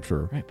harm, I'm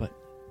sure. Right, but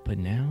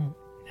now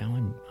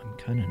I'm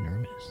kind of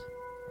nervous.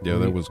 Yeah,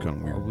 that was kind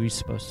of Are weird. we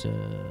supposed to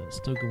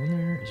still go in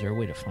there? Is there a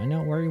way to find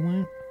out where he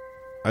went?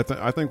 I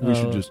think we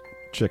should just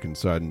check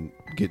inside and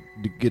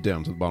get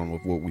down to the bottom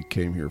of what we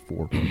came here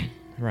for.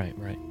 Right.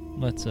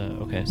 Let's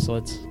okay. So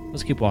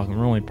let's keep walking.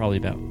 We're only probably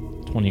about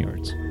 20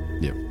 yards.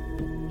 Yeah.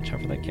 Watch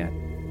out for that cat.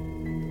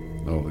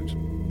 Oh,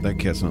 that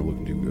cat's not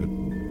looking too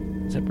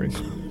good. Is that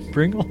Pringles?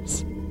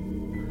 Pringles?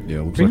 Yeah,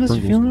 it looks Pringles,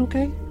 like you Pringles.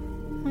 feeling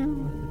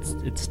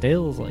okay? Its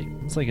tail's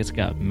it's like it's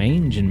got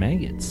mange and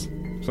maggots.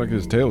 Looks like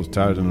his tail's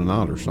tied in a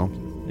knot or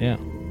something. Yeah.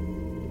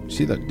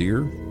 See that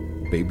deer?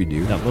 Baby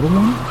deer? That little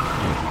one?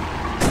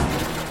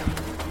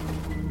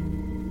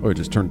 Oh, it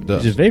just turned to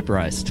dust. Just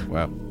vaporized.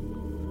 Wow.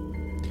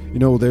 You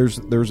know, there's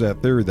that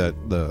theory that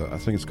I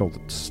think it's called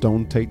the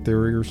Stone Tate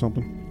theory or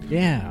something,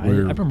 Yeah,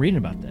 Where- I've been reading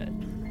about that.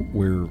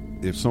 where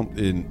if some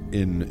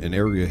in an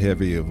area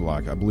heavy of,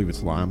 like, I believe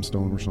it's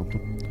limestone or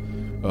something,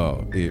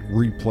 it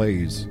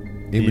replays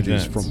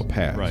images events. from the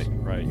past.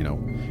 Right. You know,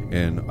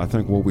 and I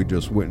think what we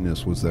just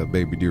witnessed was that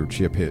baby deer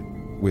Chip hit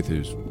with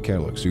his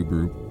Cadillac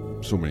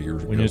Subaru so many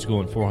years When ago. he was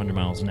going 400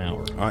 miles an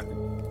hour.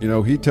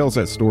 He tells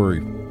that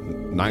story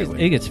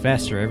nightly. It gets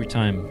faster every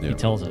time he Yeah.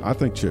 tells it. I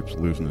think Chip's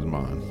losing his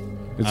mind.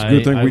 It's a I-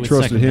 good thing I we would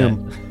trusted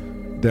second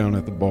him down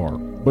at the bar.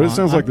 But it Well,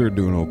 sounds I- like they're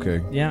doing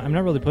okay. Yeah, I'm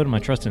not really putting my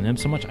trust in him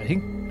so much. I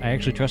think I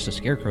actually trust the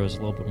scarecrows a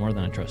little bit more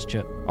than I trust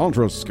Chip. I don't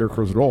trust the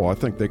scarecrows at all. I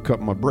think they cut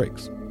my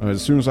brakes.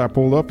 As soon as I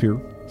pulled up here,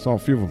 saw a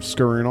few of them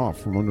scurrying off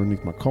from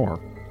underneath my car.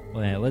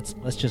 Well, yeah, let's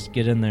just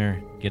get in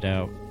there, get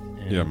out,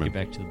 and Yeah, man. get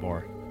back to the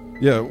bar.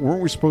 Yeah,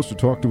 weren't we supposed to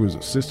talk to his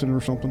assistant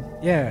or something?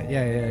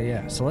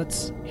 Yeah. So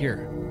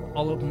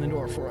I'll open the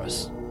door for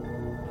us.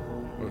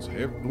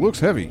 It looks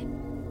heavy.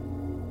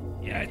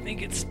 Yeah, I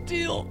think it's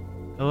steel.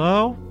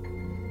 Hello?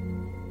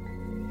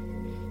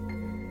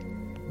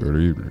 Good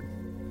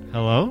evening.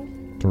 Hello?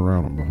 Turn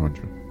around, I'm behind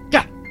you.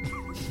 Yeah.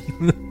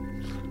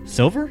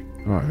 Silver?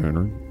 Hi,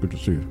 Henry. Good to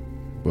see you.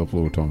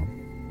 Buffalo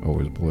Tom.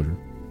 Always a pleasure.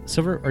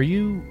 Silver, do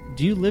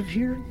you live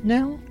here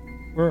now?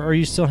 Or are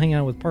you still hanging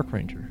out with Park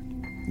Ranger?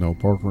 No,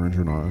 Park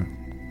Ranger and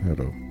I had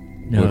a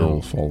No.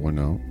 little falling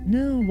out.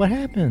 No, what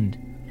happened?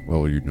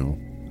 Well, you know,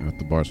 at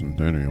the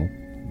bicentennial,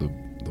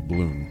 the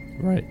balloon,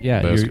 Right,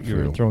 yeah, Basket you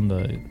were field. throwing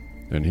the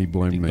and he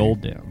blamed me.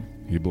 gold down.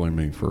 He blamed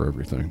me for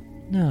everything.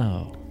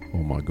 No.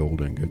 All my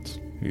gold ingots.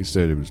 He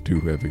said it was too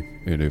heavy,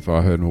 and if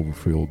I hadn't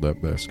overfilled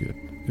that basket,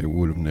 it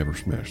would have never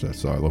smashed that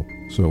silo.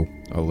 So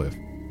I left.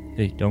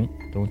 Hey, don't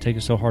take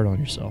it so hard on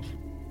yourself.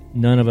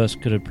 None of us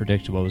could have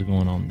predicted what was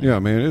going on there. Yeah,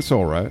 man, it's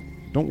all right.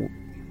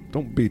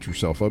 Don't beat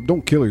yourself up.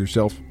 Don't kill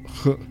yourself.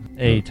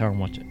 Hey, Tom,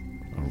 watch it.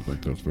 I don't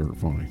think that's very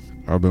funny.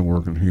 I've been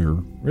working here.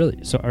 Really?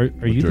 So are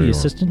you the JR.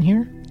 assistant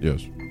here?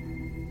 Yes.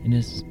 And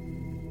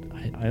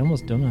I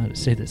almost don't know how to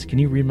say this. Can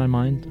you read my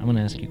mind? I'm going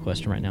to ask you a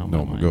question right now. in No,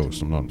 my I'm a mind.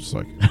 ghost. I'm not a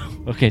psychic.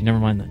 Okay, never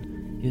mind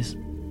then.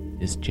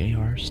 Is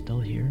JR still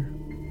here?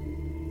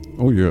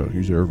 Oh yeah,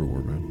 he's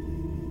everywhere,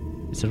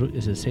 man.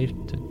 Is it safe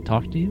to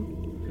talk to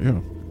you? Yeah.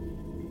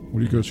 What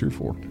are you guys here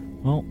for?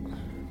 Well,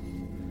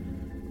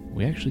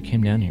 we actually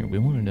came down here. We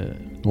wanted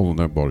to. Hold on,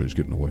 that body's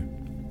getting away.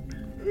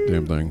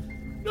 Damn thing.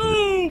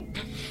 No!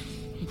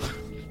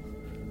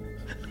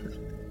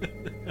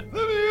 Let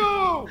me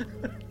go!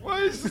 Why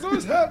is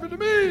this happening to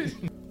me?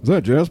 Is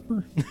that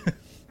Jasper?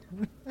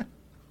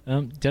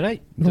 Did I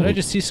No.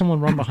 just see someone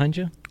run behind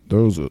you? That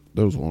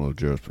was one of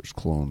Jasper's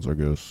clones, I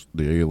guess.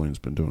 The alien's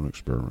been doing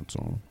experiments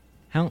on him.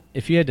 How?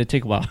 If you had to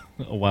take a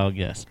wild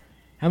guess,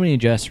 how many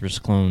Jasper's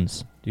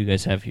clones do you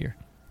guys have here?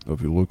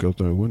 If you look out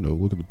that window,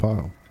 look at the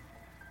pile.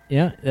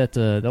 Yeah, that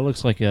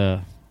looks like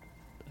a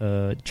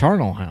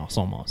charnel house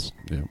almost.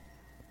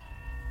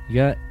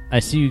 Yeah. I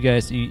see you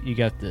guys. You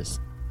got this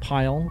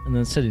pile, and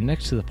then sitting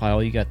next to the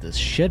pile, you got this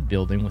shed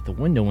building with a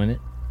window in it.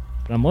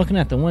 But I'm looking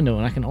at the window,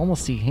 and I can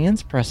almost see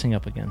hands pressing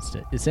up against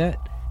it. Does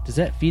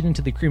that feed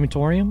into the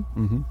crematorium?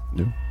 Mm-hmm.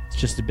 Yeah. It's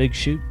just a big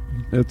chute.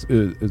 It's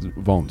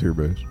volunteer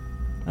based.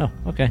 Oh,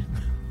 okay.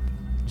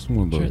 It's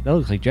one of the Sure, that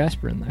looks like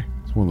Jasper in there.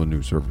 it's one of the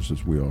new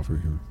services we offer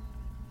here.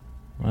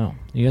 Wow,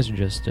 you guys are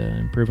just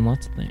improving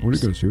lots of things. What are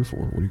you guys here for?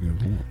 What do you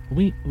guys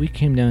want? We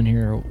came down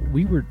here.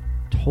 We were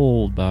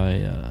told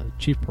by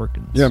Chief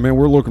Perkins. Yeah, man,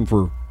 we're looking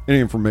for any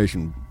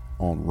information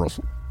on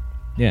Russell.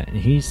 Yeah, and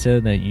he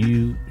said that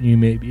you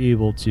may be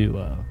able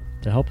to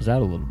help us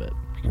out a little bit.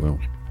 Well,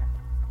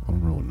 I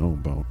don't really know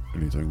about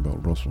anything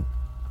about Russell.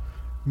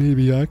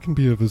 Maybe I can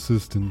be of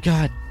assistance.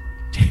 God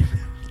damn it.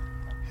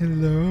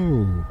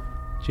 Hello.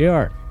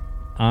 JR,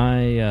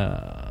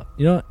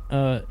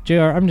 JR,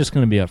 I'm just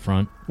going to be up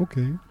front.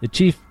 Okay. The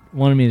chief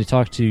wanted me to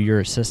talk to your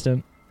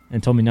assistant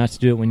and told me not to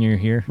do it when you're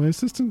here. My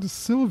assistant is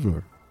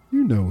Silver.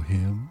 You know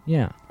him.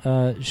 Yeah.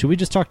 Should we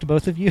just talk to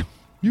both of you?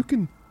 You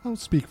can. I'll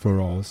speak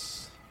for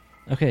us.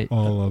 Okay.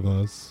 All of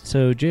us.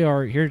 So,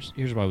 JR, here's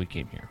why we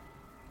came here.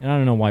 And I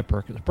don't know why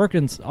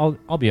Perkins,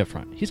 I'll be up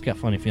front. He's got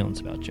funny feelings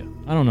about you.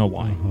 I don't know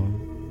why.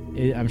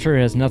 Uh-huh. I'm sure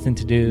it has nothing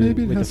to do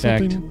Maybe it with has the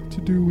fact. something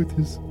to do with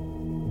his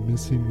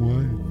missing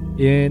wife.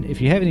 And if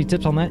you have any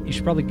tips on that, you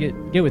should probably get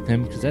with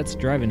him because that's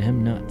driving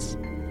him nuts.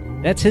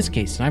 That's his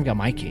case, and I've got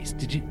my case.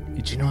 Did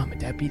you know I'm a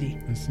deputy?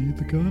 I see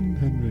the gun,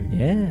 Henry.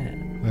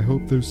 Yeah. I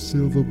hope there's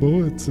silver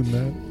bullets in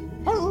that.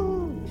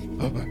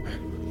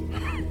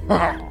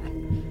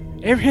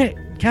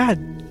 Abraham, God,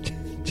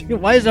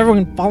 why is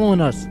everyone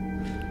following us?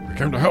 I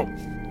came to help.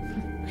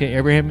 Okay,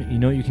 Abraham, you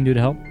know what you can do to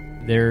help?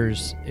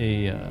 There's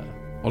a...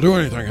 I'll do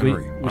anything, we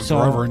Henry. I'm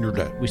saw- forever in your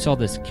debt. We saw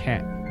this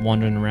cat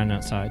wandering around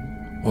outside.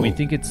 We Oh.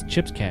 think it's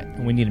Chip's cat,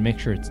 and we need to make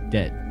sure it's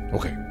dead.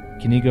 Okay,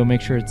 Can you go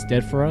make sure it's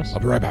dead for us? I'll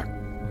be right back.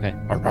 Okay.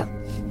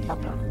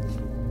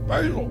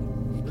 Basil,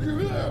 are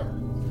you there?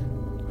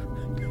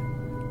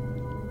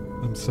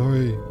 I'm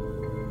sorry.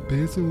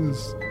 Basil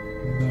is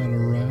not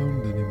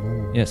around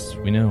anymore. Yes,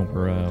 we know.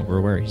 We're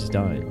aware he's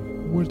died.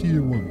 What do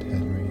you want,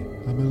 Henry?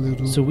 I'm a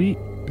little So busy.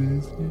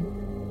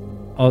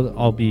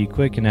 I'll be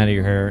quick and out of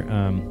your hair.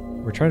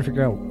 We're trying to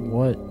figure out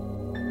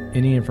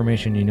any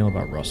information you know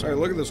about Russell. Hey,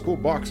 look at this cool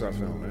box I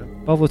found,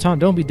 man. Buffalo Tom,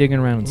 don't be digging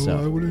around and Oh,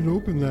 stuff. I wouldn't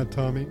open that,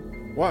 Tommy.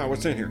 Why?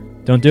 What's in here?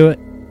 Don't do it.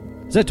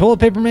 Is that toilet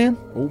paper, man?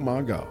 Oh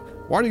my God!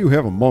 Why do you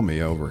have a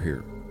mummy over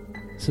here,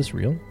 Is this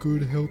real?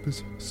 Good help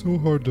is so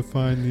hard to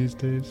find these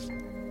days.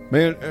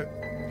 man?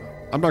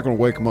 I'm not going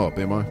to wake him up,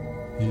 am I?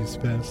 He's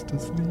fast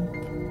asleep,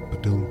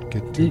 but don't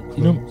get too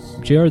You know, close.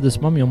 JR,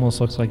 this mummy almost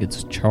looks like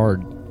it's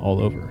charred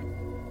all over.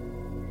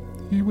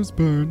 He was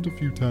burned a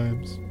few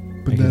times,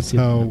 I but can that's see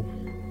that. how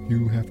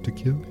you have to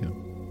kill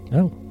him.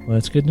 Oh, well,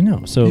 that's good to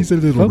know. So He's a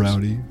little folks,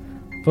 rowdy.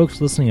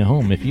 Folks listening at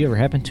home, if you ever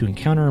happen to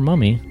encounter a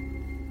mummy,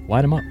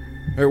 light him up.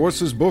 Hey, what's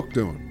this book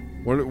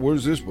doing? What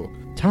is this book?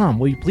 Tom,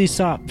 will you please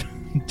stop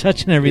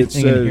touching It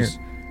everything in here? says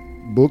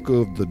Book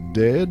of the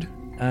Dead.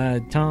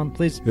 Tom,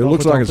 please. It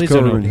looks Tom, like it's please don't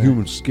covered in open that.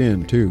 human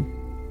skin too.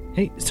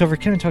 Hey, Silver,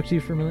 can I talk to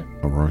you for a minute?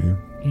 I'm right here.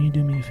 Can you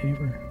do me a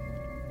favor?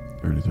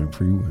 Anything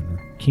for you, Henry.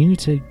 Can you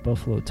take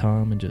Buffalo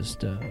Tom and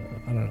just, I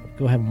don't know,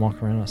 go have him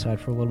walk around outside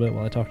for a little bit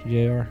while I talk to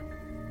JR?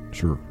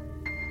 Sure.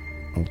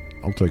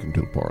 I'll take him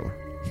to the parlor.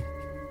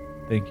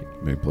 Thank you.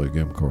 Maybe play a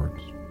game of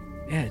cards.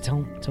 Yeah,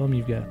 tell him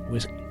you've got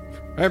whiskey.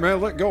 Hey,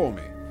 man, let go of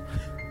me.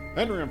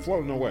 Henry, I'm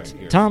floating away.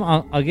 Here. Tom,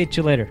 I'll get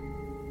you later.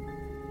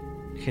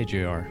 Okay,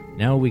 JR.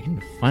 Now we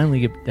can finally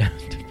get down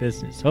to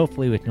business,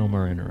 hopefully with no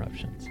more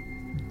interruptions.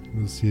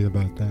 We'll see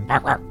about that.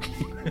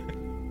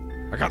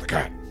 I got the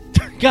cat.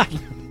 God!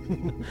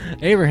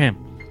 Abraham.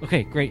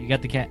 Okay, great, you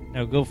got the cat.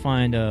 Now go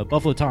find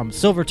Buffalo Tom.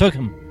 Silver took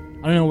him.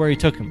 I don't know where he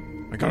took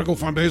him. I gotta go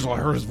find Basil. I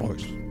heard his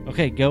voice.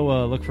 Okay,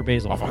 go look for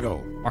Basil. Off I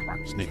go.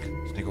 Sneak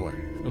away.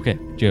 Okay,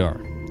 JR.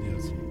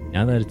 Yes.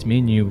 Now that it's me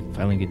and you, we can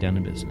finally get down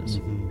to business.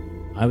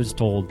 Mm-hmm. I was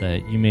told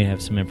that you may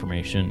have some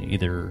information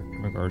either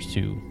in regards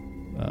to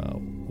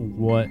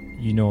what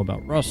you know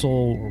about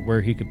Russell or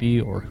where he could be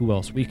or who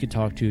else we could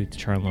talk to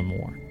try and learn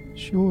more.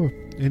 Sure.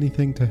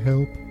 Anything to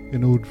help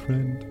an old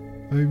friend.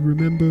 I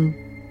remember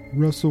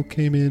Russell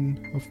came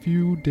in a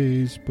few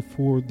days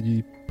before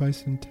the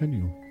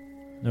bicentennial,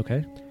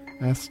 Okay.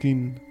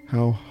 asking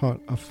how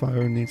hot a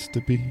fire needs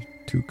to be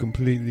to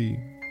completely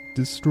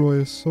destroy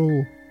a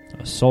soul.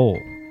 A soul.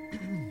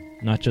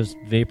 Not just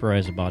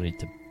vaporize a body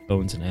to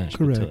bones and ash,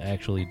 but Correct. to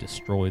actually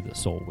destroy the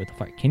soul with a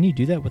fire. Can you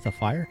do that with a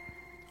fire?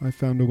 I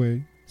found a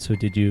way. So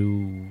did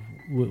you...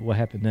 What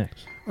happened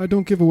next? I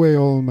don't give away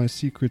all my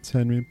secrets,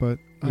 Henry, but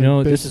You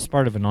know, this is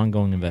part of an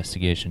ongoing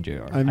investigation,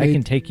 JR. I made-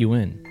 can take you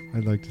in.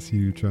 I'd like to see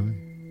you try.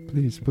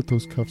 Please put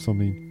those cuffs on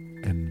me,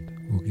 and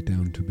we'll get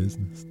down to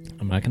business.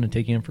 I'm not going to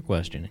take you in for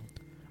questioning.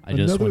 I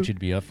just Another- want you to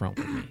be upfront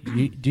with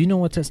me. Do you know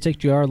what's at stake,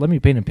 JR? Let me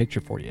paint a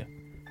picture for you.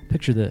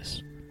 Picture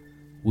this.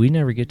 We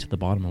never get to the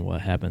bottom of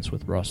what happens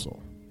with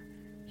Russell.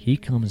 He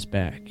comes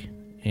back,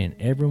 and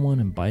everyone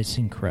in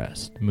Bison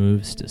Crest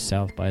moves to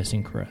South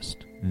Bison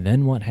Crest.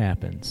 Then what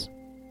happens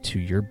to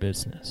your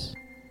business?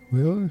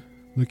 Well,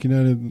 looking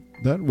at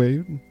it that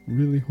way,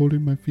 really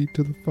holding my feet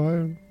to the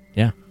fire.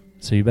 Yeah,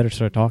 so you better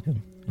start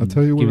talking. I'll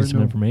tell you Give what us I some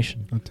know.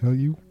 information. I'll tell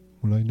you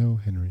what I know,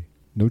 Henry.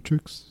 No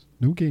tricks,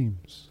 no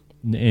games.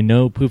 And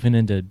no poofing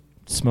into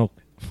smoke.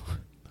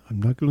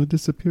 I'm not going to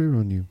disappear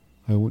on you.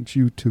 I want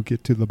you to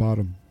get to the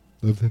bottom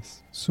of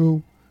this.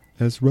 So,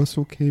 as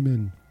Russell came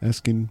in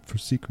asking for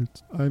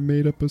secrets, I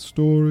made up a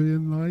story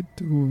and lied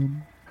to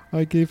him.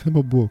 I gave him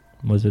a book.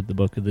 Was it the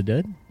Book of the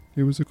Dead?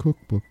 It was a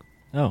cookbook.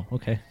 Oh,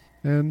 okay.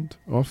 And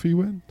off he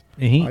went.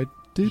 And I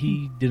didn't.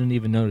 he didn't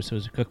even notice it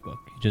was a cookbook.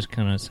 He just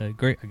kind of said,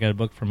 "Great, I got a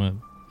book from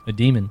a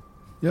demon."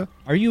 Yeah.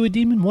 Are you a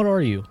demon? What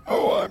are you?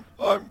 Oh,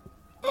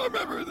 I'm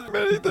everything,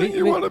 anything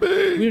you We- want to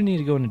We be. don't need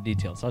to go into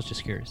details. I was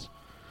just curious.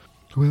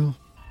 Well,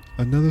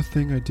 another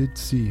thing I did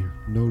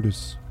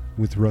notice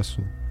with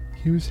Russell,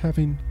 he was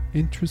having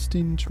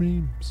interesting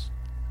dreams,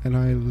 and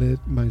I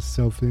let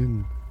myself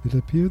in. It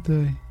appeared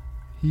that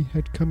he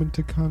had come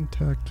into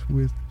contact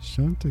with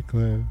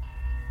Chanticleer.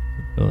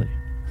 Really?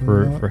 A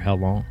For lot- how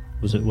long?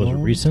 Was it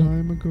long recent?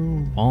 time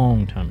ago.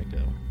 Long time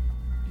ago.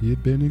 He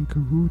had been in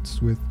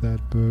cahoots with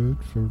that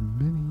bird for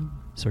many.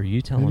 So are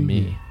you telling Many me?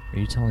 years. Are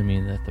you telling me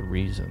that the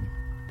reason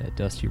that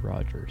Dusty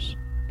Rogers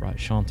brought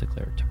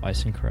Chanticleer to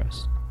Bison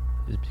Crest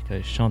is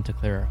because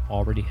Chanticleer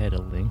already had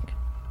a link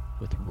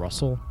with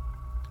Russell.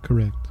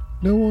 Correct.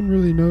 No one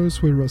really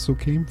knows where Russell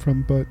came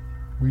from, but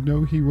we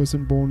know he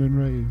wasn't born and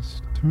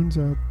raised. Turns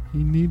out he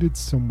needed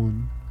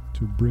someone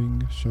to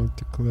bring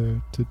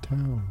Chanticleer to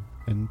town,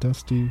 and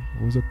Dusty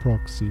was a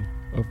proxy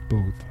of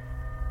both.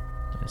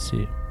 I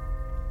see.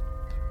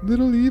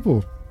 Little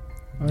evil.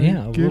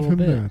 Yeah, I a give little him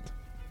bit. that.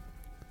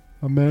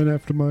 A man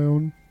after my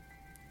own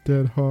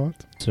dead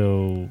heart.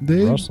 So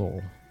They-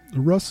 Russell,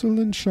 Russell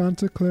and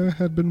Chanticleer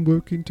had been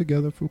working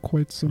together for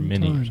quite for some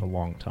many years, a time.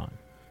 long time.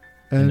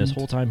 And this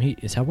whole time,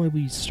 is that why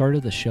we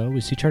started the show?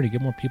 Is he trying to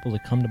get more people to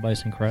come to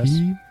Bison Crest?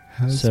 he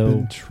has So-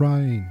 been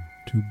trying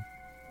to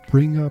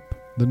bring up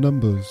the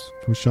numbers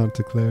for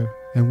Chanticleer,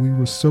 and we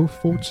were so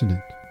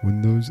fortunate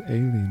when those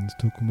aliens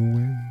took him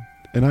away.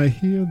 And I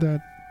hear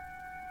that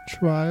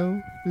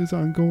trial is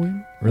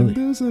ongoing. Really? And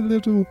there's a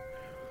little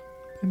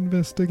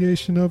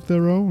investigation of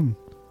their own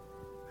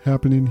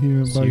happening here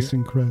in So you're-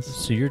 Bison Crest.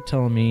 So you're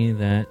telling me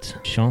that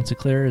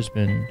Chanticleer has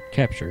been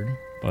captured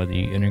by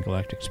the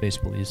Intergalactic Space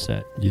Police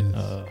that Yes.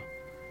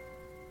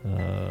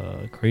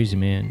 crazy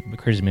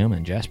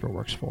mailman Jasper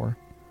works for,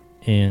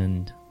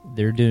 and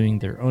they're doing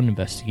their own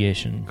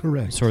investigation.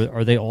 Correct. So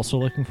are they also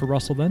looking for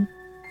Russell then?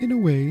 In a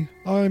way,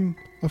 I'm,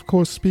 of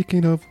course,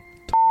 speaking of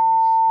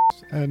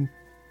and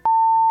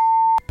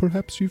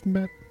perhaps you've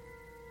met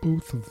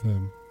both of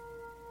them.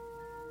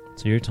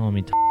 So you're telling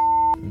me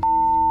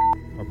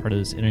are part of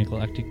this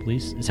Intergalactic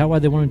Police? Is that why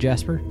they wanted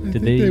Jasper? I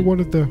think they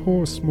wanted their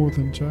horse more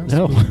than Jasper.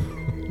 No.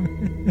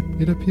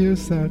 It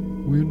appears that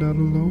we're not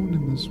alone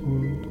in this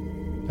world.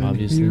 And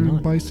Obviously here not.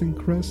 in Bison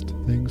Crest,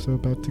 things are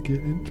about to get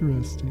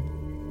interesting.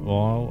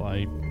 Well,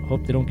 I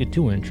hope they don't get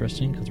too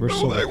interesting because we're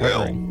still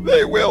recovering.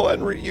 They will,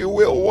 Henry. You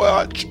will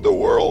watch the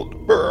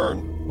world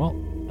burn. Well,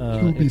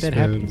 You'll be if that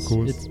spared, happens, of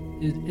course.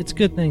 it's a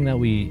good thing that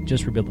we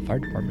just rebuilt the fire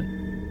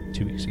department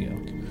 2 weeks ago.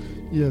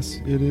 Yes,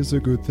 it is a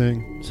good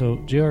thing. So,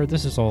 JR,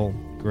 this is all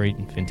great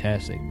and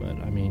fantastic, but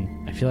I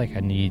mean, I feel like I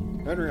need.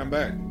 Henry, I'm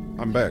back.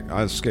 I'm back.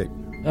 I escaped.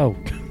 Oh,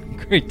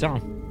 great,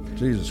 Tom.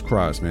 Jesus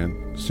Christ,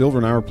 man. Silver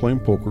and I were playing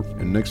poker,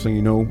 and next thing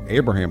you know,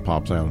 Abraham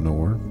pops out of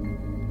nowhere.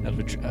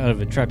 Out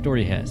of a trapdoor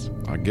he has.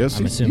 I guess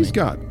I'm he's assuming.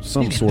 got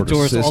some He's got sort of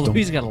doors system.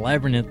 he's got a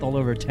labyrinth all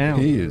over town.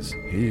 He's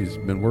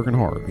been working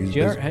hard. He's JR,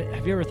 busy.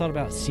 have you ever thought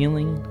about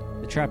sealing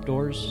the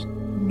trapdoors?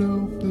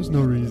 No, there's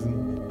no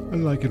reason. I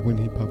like it when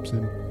he pops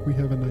in. We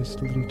have a nice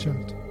little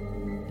chat.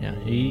 Yeah,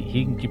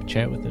 he can keep a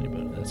chat with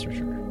anybody, that's for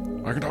sure.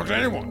 I can talk to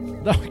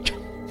anyone. No,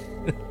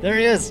 there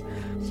he is.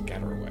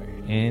 Scatter away.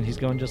 And he's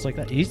going just like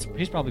that. He's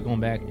probably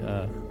going back.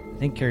 I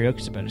think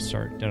karaoke's about to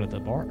start down at the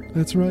bar.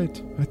 That's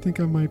right. I think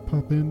I might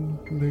pop in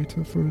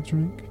later for a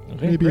drink.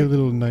 Okay, Maybe great. a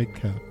little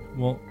nightcap.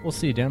 Well, we'll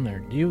see you down there.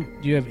 Do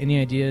you have any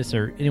ideas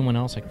or anyone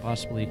else I could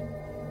possibly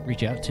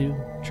reach out to,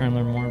 try and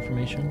learn more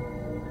information?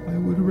 I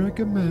would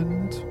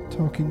recommend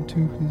talking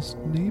to his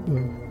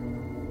neighbor.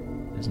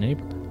 His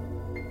neighbor.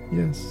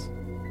 Yes.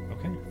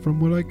 Okay. From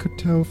what I could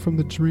tell from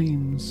the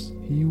dreams,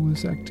 he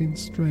was acting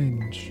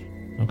strange.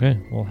 Okay.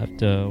 We'll have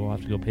to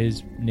go pay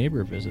his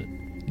neighbor a visit.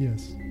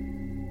 Yes.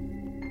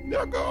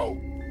 Now go.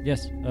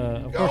 Yes.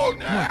 Of Go course.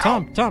 now.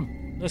 Come on,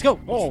 Tom. Let's go.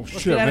 Oh Let's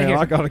shit, get outta man! here.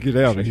 I gotta get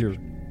out of here.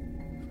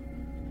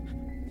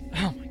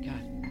 Oh my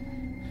god.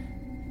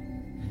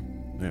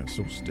 Man, it's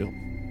so still.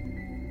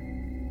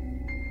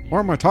 Why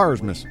are my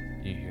tires missing?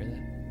 Do you hear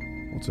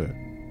that? What's that?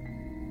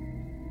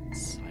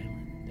 It's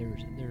silent.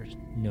 There's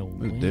no It's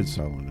wind, dead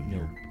silent in no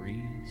here.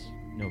 breeze,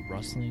 no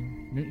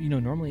rustling.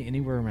 Normally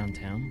anywhere around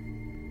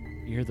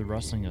town, you hear the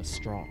rustling of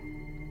straw,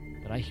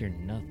 but I hear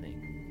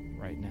nothing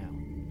right now.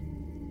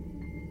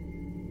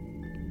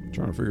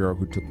 Trying to figure out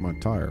who took my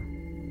tire.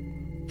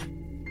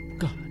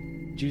 God,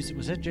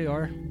 was that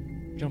JR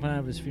jumping out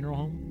of his funeral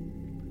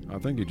home? I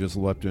think he just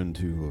leapt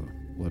into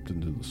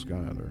the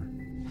sky there.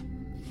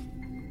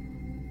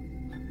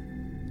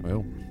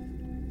 Well,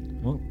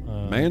 Well,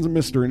 man's a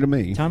mystery to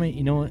me. Tommy,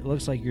 you know what? It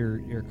looks like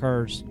your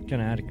car's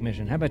kind of out of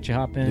commission. How about you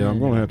hop in? Yeah, I'm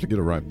going to and have to get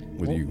a ride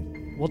with we'll-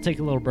 you. We'll take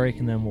a little break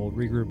and then we'll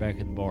regroup back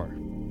at the bar.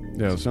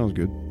 Yeah, that sounds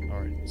good. All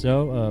right.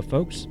 So,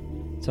 folks,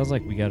 sounds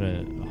like we got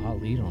a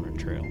hot lead on our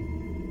trail.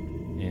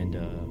 And,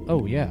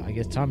 oh, yeah, I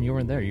guess, Tom, you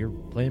weren't there. You're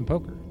playing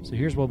poker. So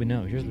here's what we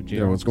know. Here's what JR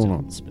Yeah, what's going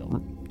on?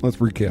 spilled. Let's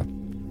recap.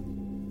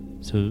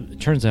 So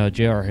it turns out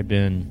JR had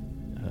been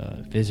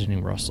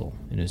visiting Russell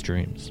in his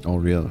dreams.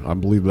 Oh yeah, I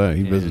believe that.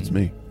 He visits And-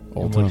 me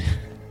all and the time.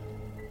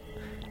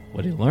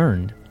 What he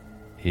learned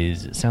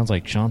is it sounds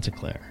like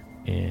Chanticleer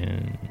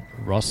and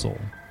Russell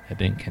have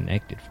been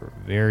connected for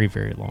a very,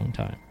 very long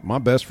time. My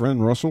best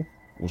friend Russell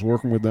was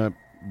working with that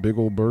big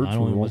old bird Not for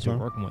a only long was he time.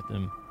 working with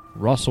him,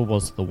 Russell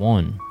was the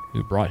one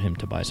who brought him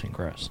to Bison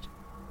Crest.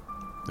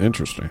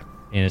 Interesting.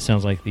 And it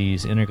sounds like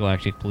these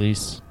intergalactic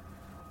police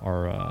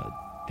are,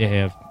 they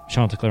have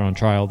Chanticleer on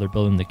trial. They're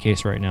building the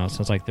case right now. It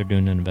sounds like they're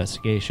doing an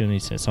investigation. He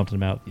said something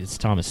about these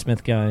Thomas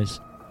Smith guys.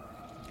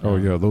 Oh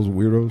yeah, those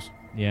weirdos.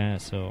 Yeah,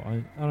 so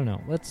I don't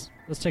know. Let's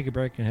take a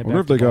break and head I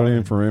wonder back if they to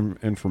the got bar any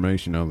and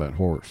information out of that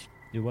horse.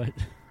 do what?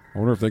 I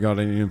wonder if they got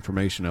any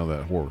information out of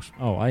that horse.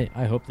 Oh, I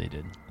hope they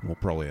did. We'll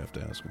probably have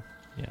to ask them.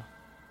 Yeah.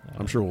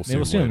 I'm sure we'll see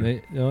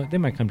Maybe them They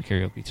might come to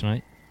karaoke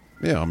tonight.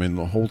 Yeah, I mean,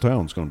 the whole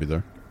town's going to be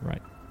there.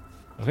 Right.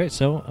 Okay,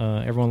 so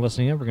everyone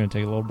listening in, we're going to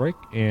take a little break,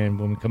 and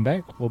when we come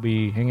back, we'll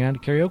be hanging out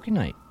at karaoke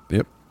night.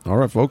 Yep. All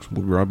right, folks.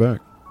 We'll be right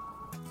back.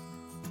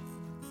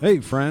 Hey,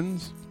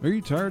 friends, are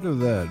you tired of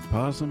that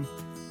possum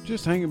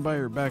just hanging by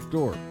your back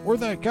door? Or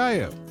that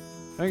coyote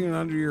hanging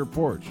under your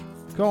porch?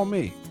 Call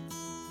me,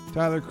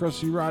 Tyler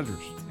Krusty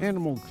Rogers,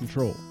 Animal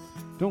Control.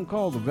 Don't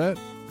call the vet,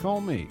 call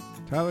me,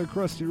 Tyler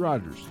Krusty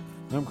Rogers.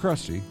 I'm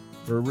Krusty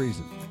for a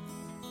reason.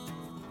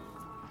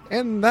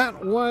 And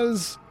that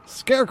was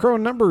Scarecrow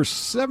number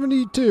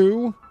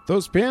 72.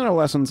 Those piano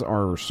lessons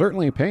are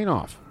certainly paying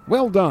off.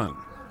 Well done.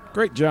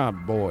 Great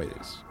job,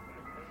 boys.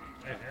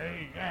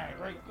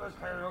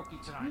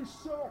 You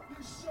suck!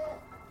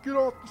 Get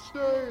off the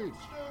stage!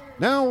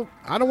 Now,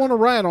 I don't want to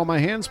riot on my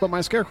hands, but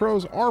my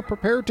scarecrows are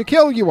prepared to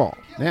kill you all.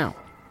 Now,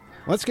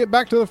 let's get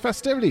back to the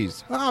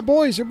festivities.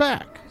 Boys, you're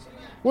back.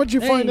 What'd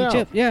you find out?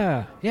 Chip,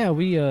 yeah,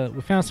 we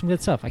found some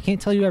good stuff. I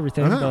can't tell you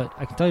everything, but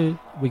I can tell you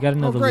we got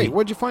another great. lead.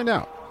 What'd you find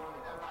out?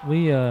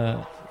 We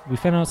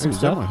found out some Is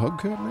stuff. that my hug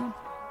cut, man?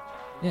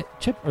 Yeah,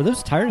 Chip, are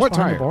those tires What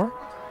behind tire? the bar?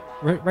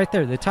 Right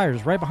there, the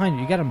tires right behind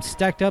you. You got them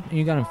stacked up and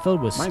you got them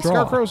filled with My straw.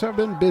 scarecrows have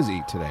been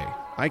busy today.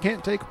 I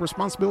can't take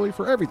responsibility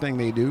for everything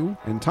they do.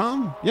 And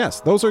Tom, yes,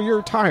 those are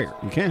your tires.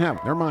 You can't have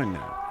them. They're mine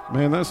now.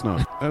 Man, that's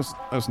not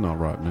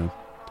right, man.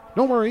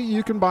 Don't worry,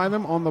 you can buy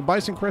them on the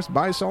Bison Crest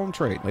Buy, Sell, and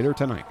Trade later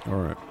tonight. All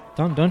right.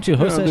 Don't you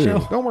host Yeah, I that do.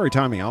 show? Don't worry,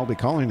 Tommy, I'll be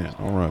calling in.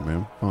 All right,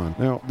 man. Fine.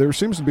 Now, there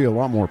seems to be a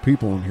lot more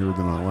people in here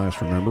than I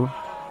last remember.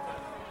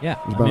 Yeah,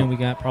 It's I mean about- we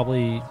got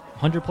probably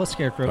 100 plus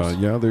scarecrows.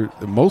 Yeah, they're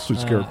mostly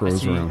I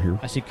scarecrows see- around here.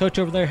 I see Coach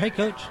over there. Hey,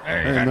 Coach.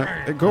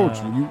 Hey, Coach,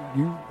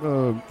 you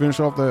finish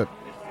off that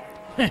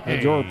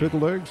jar of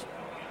pickled eggs?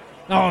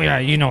 Oh yeah,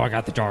 you know I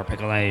got the jar of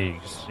pickled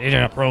eggs. Eat it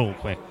up real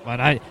quick. But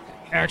I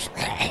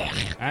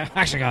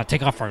actually gotta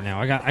take off right now.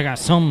 I got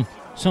some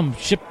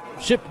ship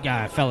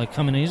guy fella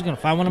coming in. He's gonna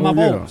find one of my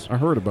bowls. I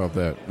heard about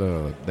that.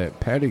 That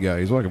Patty guy.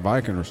 He's like a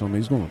Viking or something.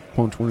 He's going to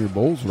punch one of your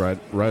bowls right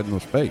in the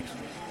face.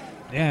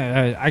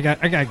 Yeah, I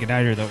gotta get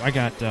out of here though. I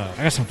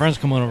got some friends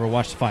coming over to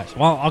watch the fights.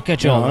 Well, I'll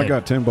catch you Yeah, all I later.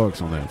 got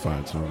 $10 on that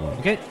fight. So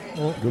Okay,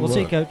 we'll Good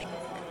see, luck. Coach.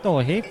 Oh,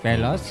 hey,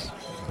 fellas.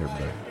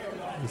 everybody.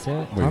 Is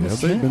that Wait, Thomas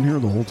have they Smith? been here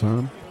the whole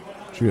time?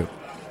 Shit.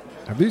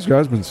 Have these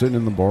guys been sitting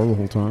in the bar the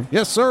whole time?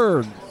 Yes,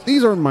 sir.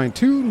 These are my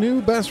two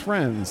new best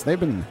friends. They've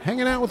been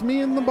hanging out with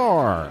me in the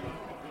bar.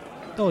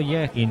 Oh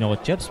yeah, you know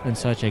Chip's been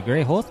such a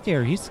great host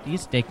here. He's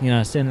taking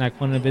us in like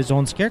one of his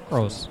own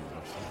scarecrows.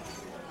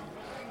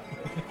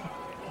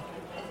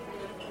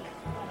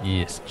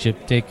 Yes,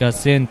 Chip, take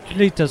us in,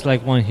 treat us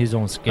like one of his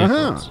own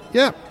scarecrows.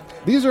 Yeah.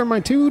 These are my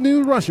two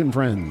new Russian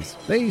friends.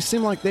 They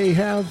seem like they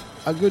have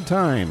a good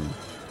time.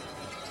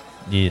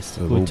 Yes,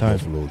 Hello, good time.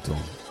 Buffalo Tom.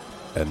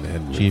 And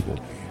Henry Cheap.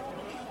 Foggy.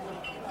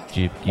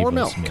 Chip, More Gibbons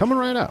milk Smith. coming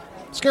right up.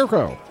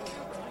 Scarecrow.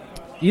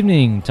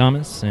 Evening,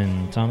 Thomas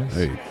and Thomas.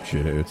 Hey,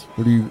 shitheads.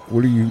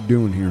 What are you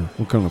doing here?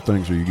 What kind of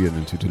things are you getting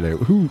into today?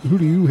 Who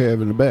do you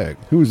have in the bag?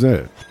 Who is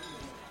that?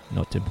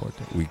 Not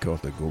important. We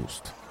caught the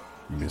ghost,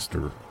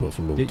 Mr.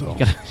 Buffalo You Tom.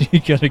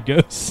 got a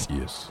ghost?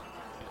 Yes.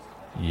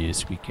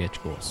 Yes, we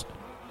catch ghosts.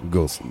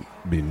 Ghost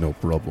be no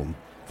problem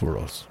for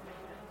us.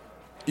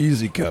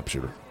 Easy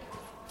capture.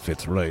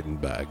 Fits right in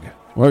bag.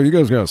 Well, you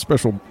guys got a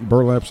special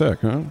burlap sack,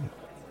 huh?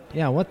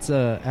 Yeah,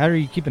 how are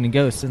you keeping a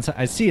ghost? Since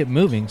I see it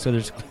moving, so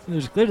there's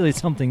clearly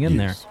something in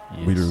Yes.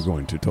 there. We Yes. are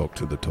going to talk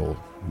to the tall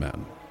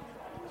man.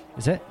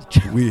 Is that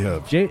We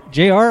have.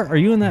 JR, are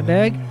you in that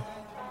bag?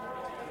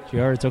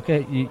 JR, it's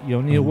okay. You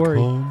don't need to I'm worry.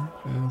 calm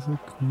as a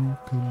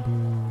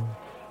cucumber.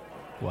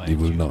 Why, He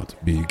will not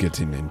be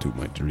getting into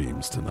my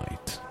dreams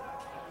tonight.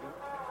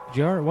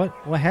 JR, what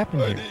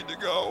happened here? need to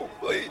go,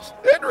 please.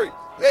 Henry,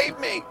 save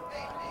me.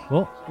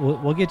 Well,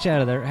 we'll get you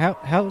out of there.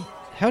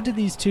 How did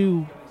these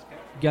two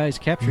guys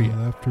capture you?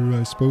 After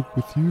I spoke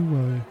with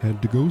you, I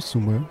had to go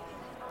somewhere.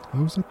 I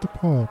was at the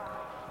park,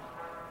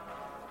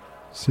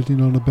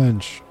 sitting on a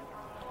bench,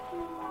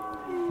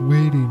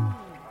 waiting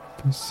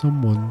for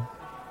someone.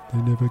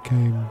 They never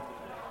came.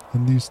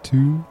 And these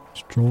two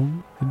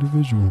strong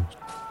individuals.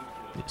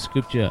 They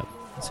scooped you up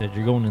and said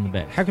you're going in the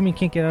bag. How come you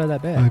can't get out of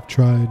that bag? I've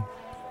tried.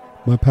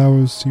 My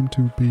powers seem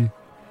to be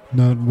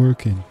not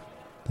working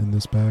in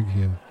this bag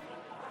here.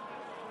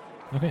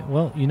 Okay,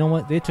 well, you know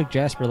what? They took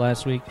Jasper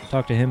last week.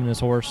 Talked to him and his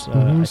horse. The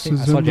I horse think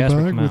I is saw in the Jasper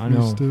bag come out. with I me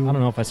know. still. I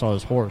don't know if I saw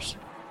his horse.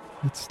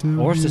 It's still The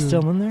horse is here.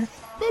 still in there.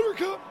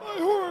 Buttercup, my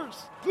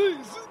horse!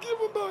 Please, give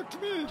him back to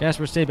me!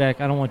 Jasper, stay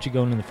back. I don't want you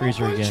going in the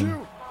freezer I'll bite again.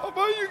 you! I'll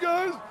bite you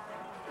guys!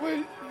 Wait,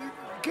 you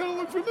kind of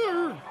look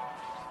familiar.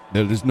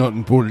 That is not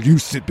important. You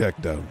sit back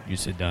down. You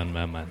sit down,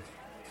 my man.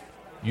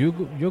 You'll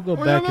go Oh,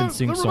 back yeah, and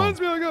sing that song.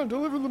 reminds me, I got to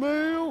deliver the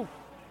mail.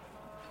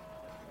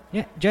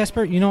 Yeah,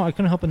 Jasper, you know, I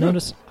couldn't help but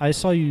notice I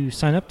saw you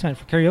sign up tonight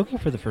for karaoke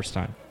for the first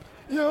time.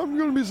 Yeah, I'm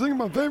going to be singing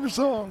my favorite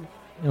song.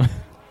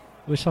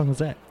 Which song was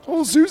that?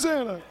 Oh,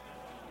 Susanna.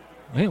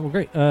 Okay, well,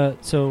 great.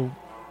 So,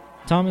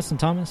 Thomas and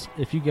Thomas,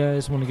 if you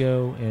guys want to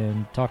go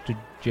and talk to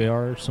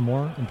JR some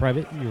more in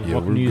private, you're Yeah,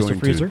 welcome we're to use the going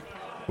to. freezer.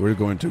 We're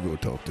going to go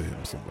talk to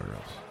him somewhere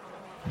else.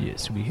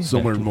 Yes, we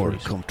Somewhere got two more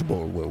freezers.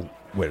 comfortable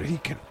where he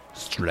can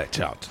Stretch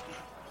out.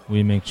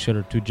 We make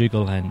sure to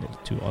jiggle handle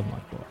to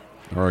unlock door.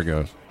 All right,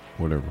 guys.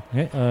 Whatever.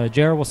 Okay,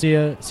 JR, we'll see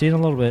you in a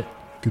little bit.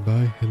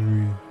 Goodbye,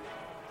 Henry.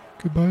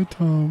 Goodbye,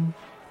 Tom.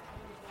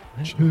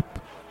 Chip.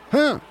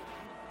 Huh?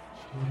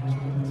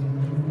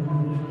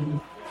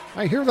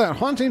 I hear that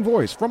haunting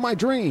voice from my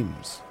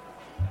dreams.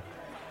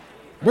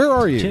 Where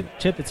are you?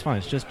 Chip, it's fine.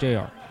 It's just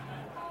JR.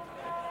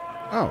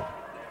 Oh,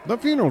 the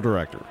funeral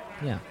director.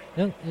 Yeah,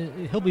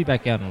 he'll be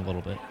back out in a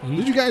little bit.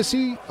 Did you guys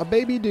see a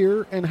baby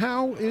deer? And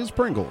how is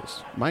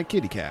Pringles, my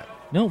kitty cat?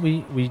 No,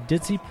 we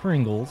did see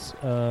Pringles.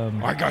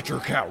 I got your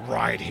cat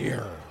right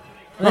here.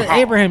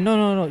 Abraham,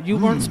 no. You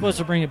weren't supposed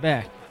to bring it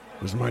back.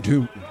 This is my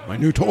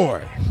new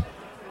toy.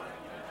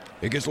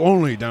 It gets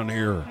lonely down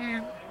here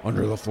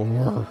under the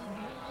floor.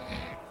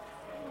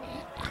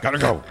 Gotta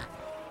go.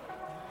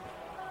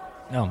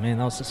 Oh, man,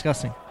 that was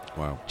disgusting.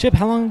 Wow. Chip,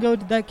 how long ago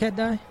did that cat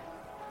die?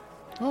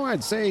 Oh,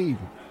 I'd say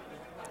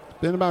it's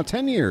been about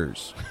 10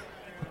 years.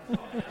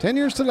 10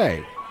 years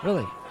today.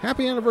 Really?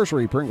 Happy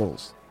anniversary,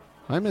 Pringles.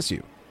 I miss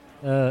you.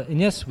 And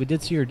yes, we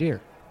did see your deer.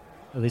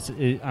 At least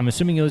I'm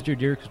assuming it was your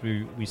deer because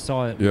we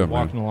saw it Yeah,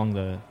 walking along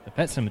the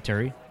pet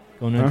cemetery,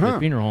 going into the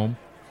funeral home,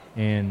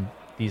 and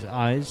these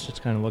eyes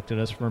just kind of looked at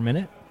us for a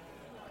minute,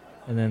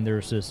 and then there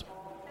was this.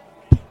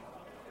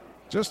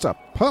 Just a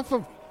puff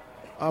of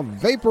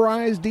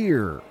vaporized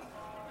deer.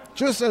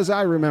 Just as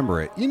I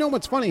remember it. You know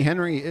what's funny,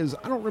 Henry, is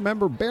I don't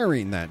remember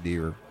burying that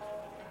deer.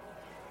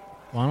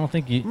 Well, I don't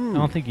think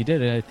you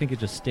did it. I think it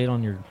just stayed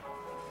on your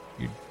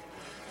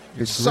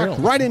It sucked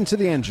grill. right into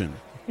the engine.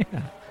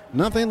 Yeah.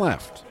 Nothing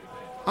left.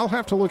 I'll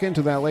have to look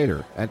into that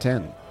later at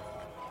 10.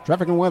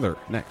 Traffic and weather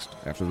next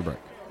after the break.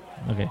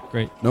 Okay,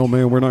 great. No,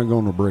 man, we're not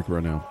going to break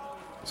right now.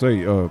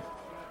 Say,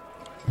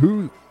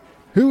 who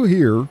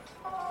here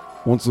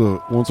wants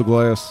a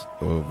glass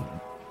of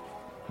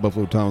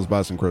Buffalo Tom's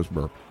Bison Crest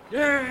Burp?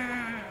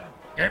 Yeah!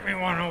 Get me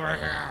one over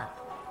here.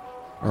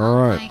 All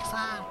right. Thanks,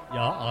 Sam.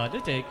 Yeah,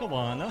 det take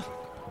one. All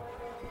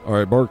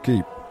right,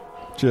 Barkeep.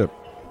 Chip,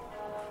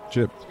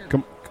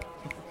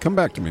 come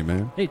back to me,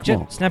 man. Hey, Come Chip,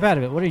 on. snap out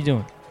of it. What are you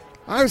doing?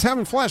 I was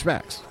having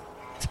flashbacks.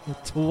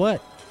 To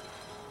what?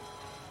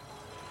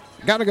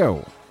 Gotta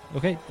go.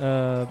 Okay,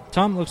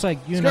 Tom, looks like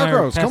you and I are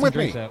Scarecrows, passing come with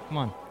drinks me. out. Come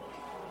on.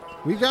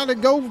 We gotta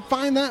go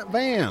find that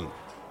van.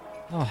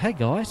 Oh, hey,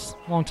 guys.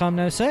 Long time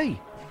no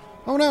see.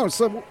 Oh no, it's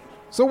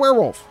a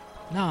werewolf.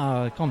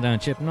 Nah, calm down,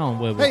 Chip. No,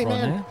 we're Hey right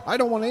man, now. I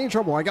don't want any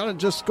trouble. I gotta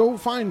just go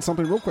find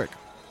something real quick.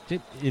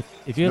 Chip,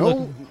 if you're No,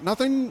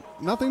 looking...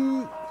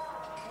 nothing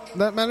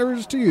that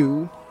matters to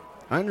you.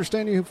 I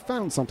understand you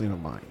found something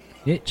of mine.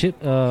 Yeah,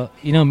 Chip,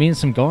 me and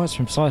some guys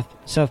from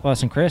South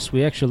Bison Crest,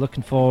 we're actually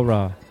looking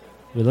for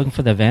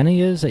the van of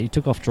yours that you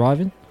took off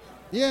driving.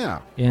 Yeah.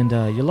 And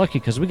you're lucky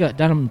because we got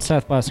down in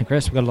South Bison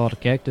Crest, we got a lot of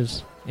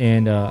characters.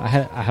 And I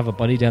have a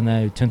buddy down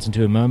there who turns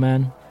into a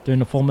merman during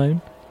the full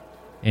moon.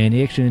 And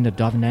he actually ended up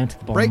diving down to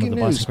the bottom Breaking of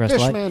the news: Bison Crest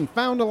Lake. Fishman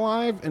found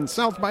alive in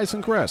South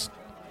Bison Crest,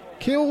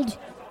 killed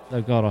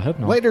Oh, God, I hope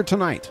not. later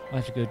tonight. I'll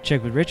have to go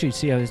check with Richie,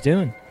 see how he's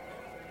doing.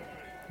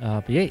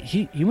 But yeah,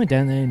 he went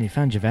down there and he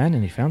found your van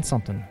and he found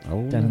something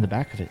down in the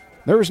back of it.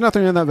 There was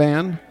nothing in that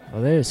van.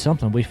 Well, there's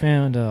something. We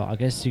found, I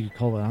guess you could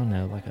call it, I don't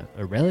know, like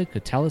a relic, a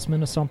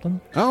talisman or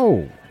something.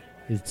 Oh,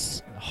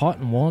 It's hot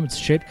and warm. It's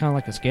shaped kind of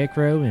like a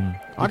scarecrow. And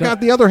I got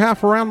the other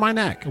half around my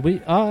neck. I Look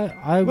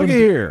wouldn't at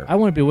here. I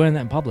wouldn't be wearing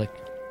that in public.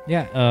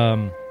 Yeah,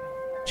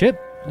 Chip,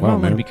 you Wow, might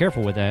want to man. be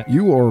careful with that.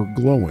 You are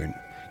glowing.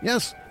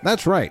 Yes,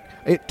 that's right.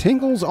 It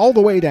tingles all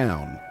the way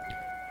down.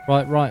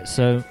 Right.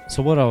 So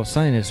what I was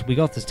saying is we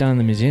got this down in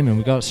the museum and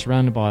we got it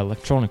surrounded by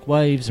electronic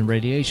waves and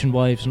radiation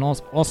waves and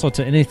all sorts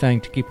of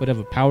anything to keep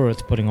whatever power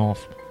it's putting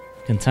off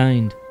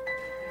contained.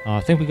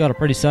 I think we got it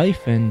pretty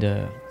safe and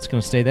it's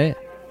going to stay there.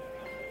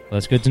 Well,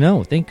 that's good to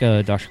know. I think,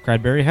 Dr.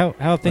 Cradbury, how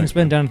have things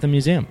been down at the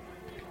museum?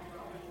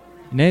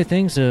 You know,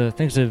 things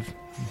have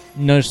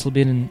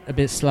noticeably been a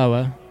bit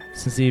slower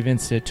since the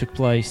events that took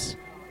place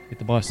at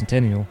the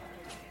bicentennial.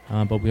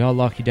 But we are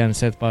lucky down in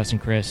South Bison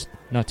Crest.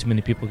 Not too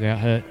many people got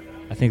hurt.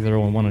 I think there were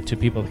only 1 or 2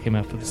 people that came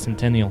out for the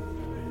centennial.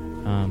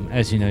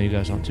 As you know, you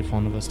guys aren't too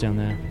fond of us down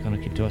there. We're going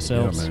to keep to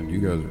ourselves. Yeah, man. You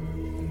guys are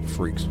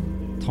freaks.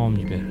 Tom,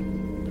 you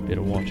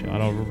better watch it.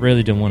 I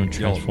really don't want to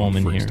transform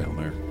in freaks here. down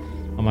there.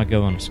 I might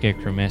go on a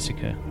scarecrow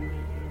massacre.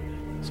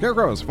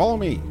 Scarecrows, follow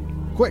me.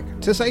 Quick,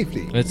 to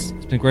safety. It's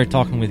been great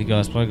talking with you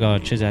guys, but I got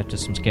to chase after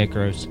some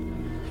scarecrows.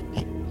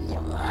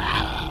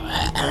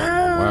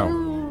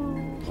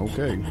 Wow.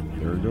 Okay,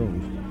 there it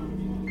goes.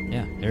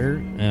 Yeah, they're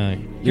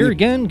here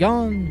again,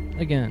 gone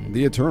again.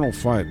 The eternal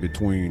fight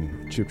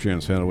between Chip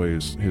Chance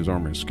Hadaway's his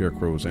army of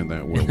scarecrows and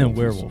that werewolf,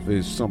 werewolf.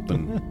 is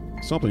something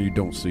you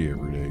don't see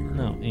every day. Really.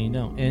 No, and you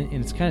know, and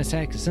it's kind of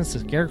sad because since the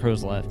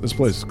scarecrows left, This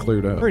place is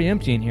cleared out. pretty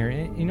empty in here.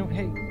 And, you know,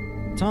 hey,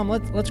 Tom,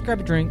 let's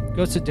grab a drink,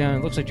 go sit down.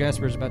 It looks like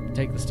Jasper's about to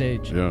take the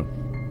stage. Yeah.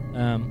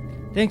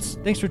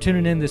 Thanks for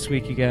tuning in this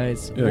week, you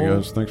guys. Yeah,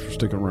 guys. Thanks for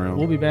sticking around.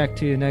 We'll be back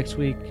to you next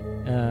week.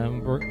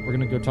 We're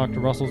gonna go talk to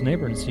Russell's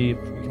neighbor and see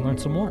if we can learn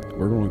some more.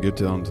 We're going to get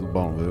down to the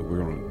bottom of it. We're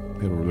going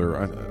to head over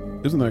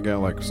there. Isn't that guy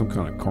like some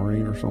kind of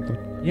carny or something?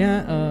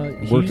 Yeah,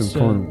 Worked in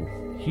carnival.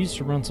 he used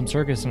to run some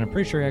circus, and I'm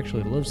pretty sure he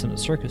actually lives in a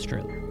circus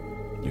trailer.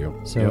 Yeah,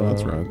 So yeah,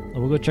 that's right.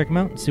 We'll go check him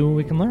out and see what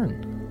we can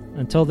learn.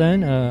 Until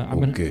then,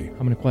 I'm Okay.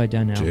 gonna quiet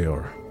down now.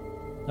 JR,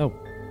 Oh,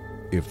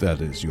 if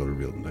that is your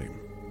real name,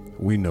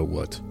 we know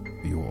what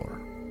you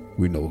are.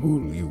 We know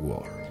who you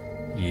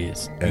are.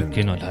 yes, And you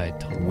cannot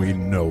hide. We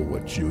know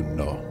what you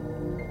know.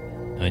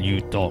 And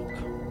you talk.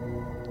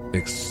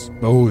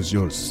 Expose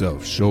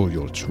yourself. Show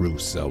your true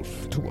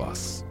self to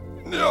us.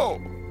 No,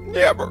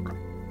 never.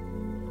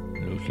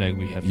 Looks like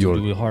we have to You're-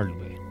 do it hard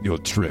way. Your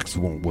tricks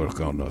won't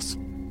work on us.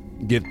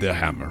 Get the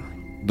hammer.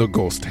 The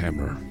ghost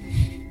hammer.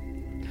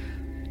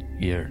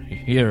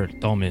 Here,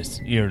 Thomas.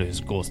 Here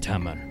is Ghost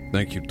Hammer.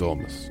 Thank you,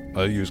 Thomas.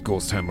 I use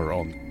ghost hammer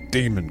on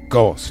demon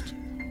ghost.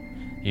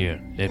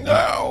 Here,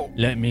 No!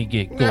 let me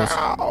get Ghost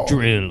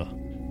Drill.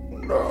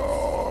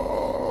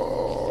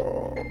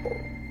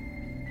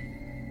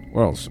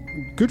 Well,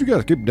 could you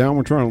guys keep down?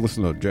 We're trying to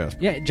listen to Jasper.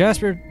 Yeah,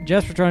 Jasper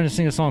trying to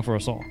sing a song for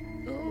us all.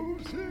 Oh,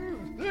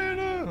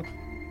 Susanna,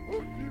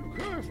 won't you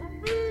cry for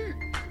me?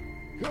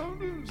 Come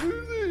to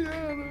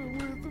Susanna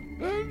with a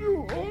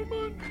banjo on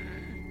my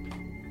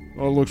knee.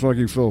 Oh, it looks like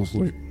he fell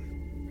asleep.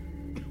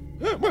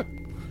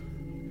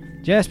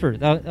 Jasper,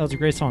 that was a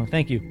great song.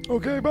 Thank you.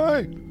 Okay,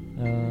 bye.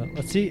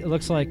 Let's see. It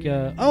looks like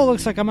it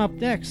looks like I'm up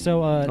next.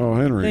 So Oh,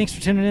 Henry. thanks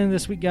for tuning in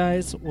this week,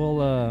 guys.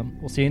 We'll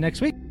see you next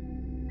week.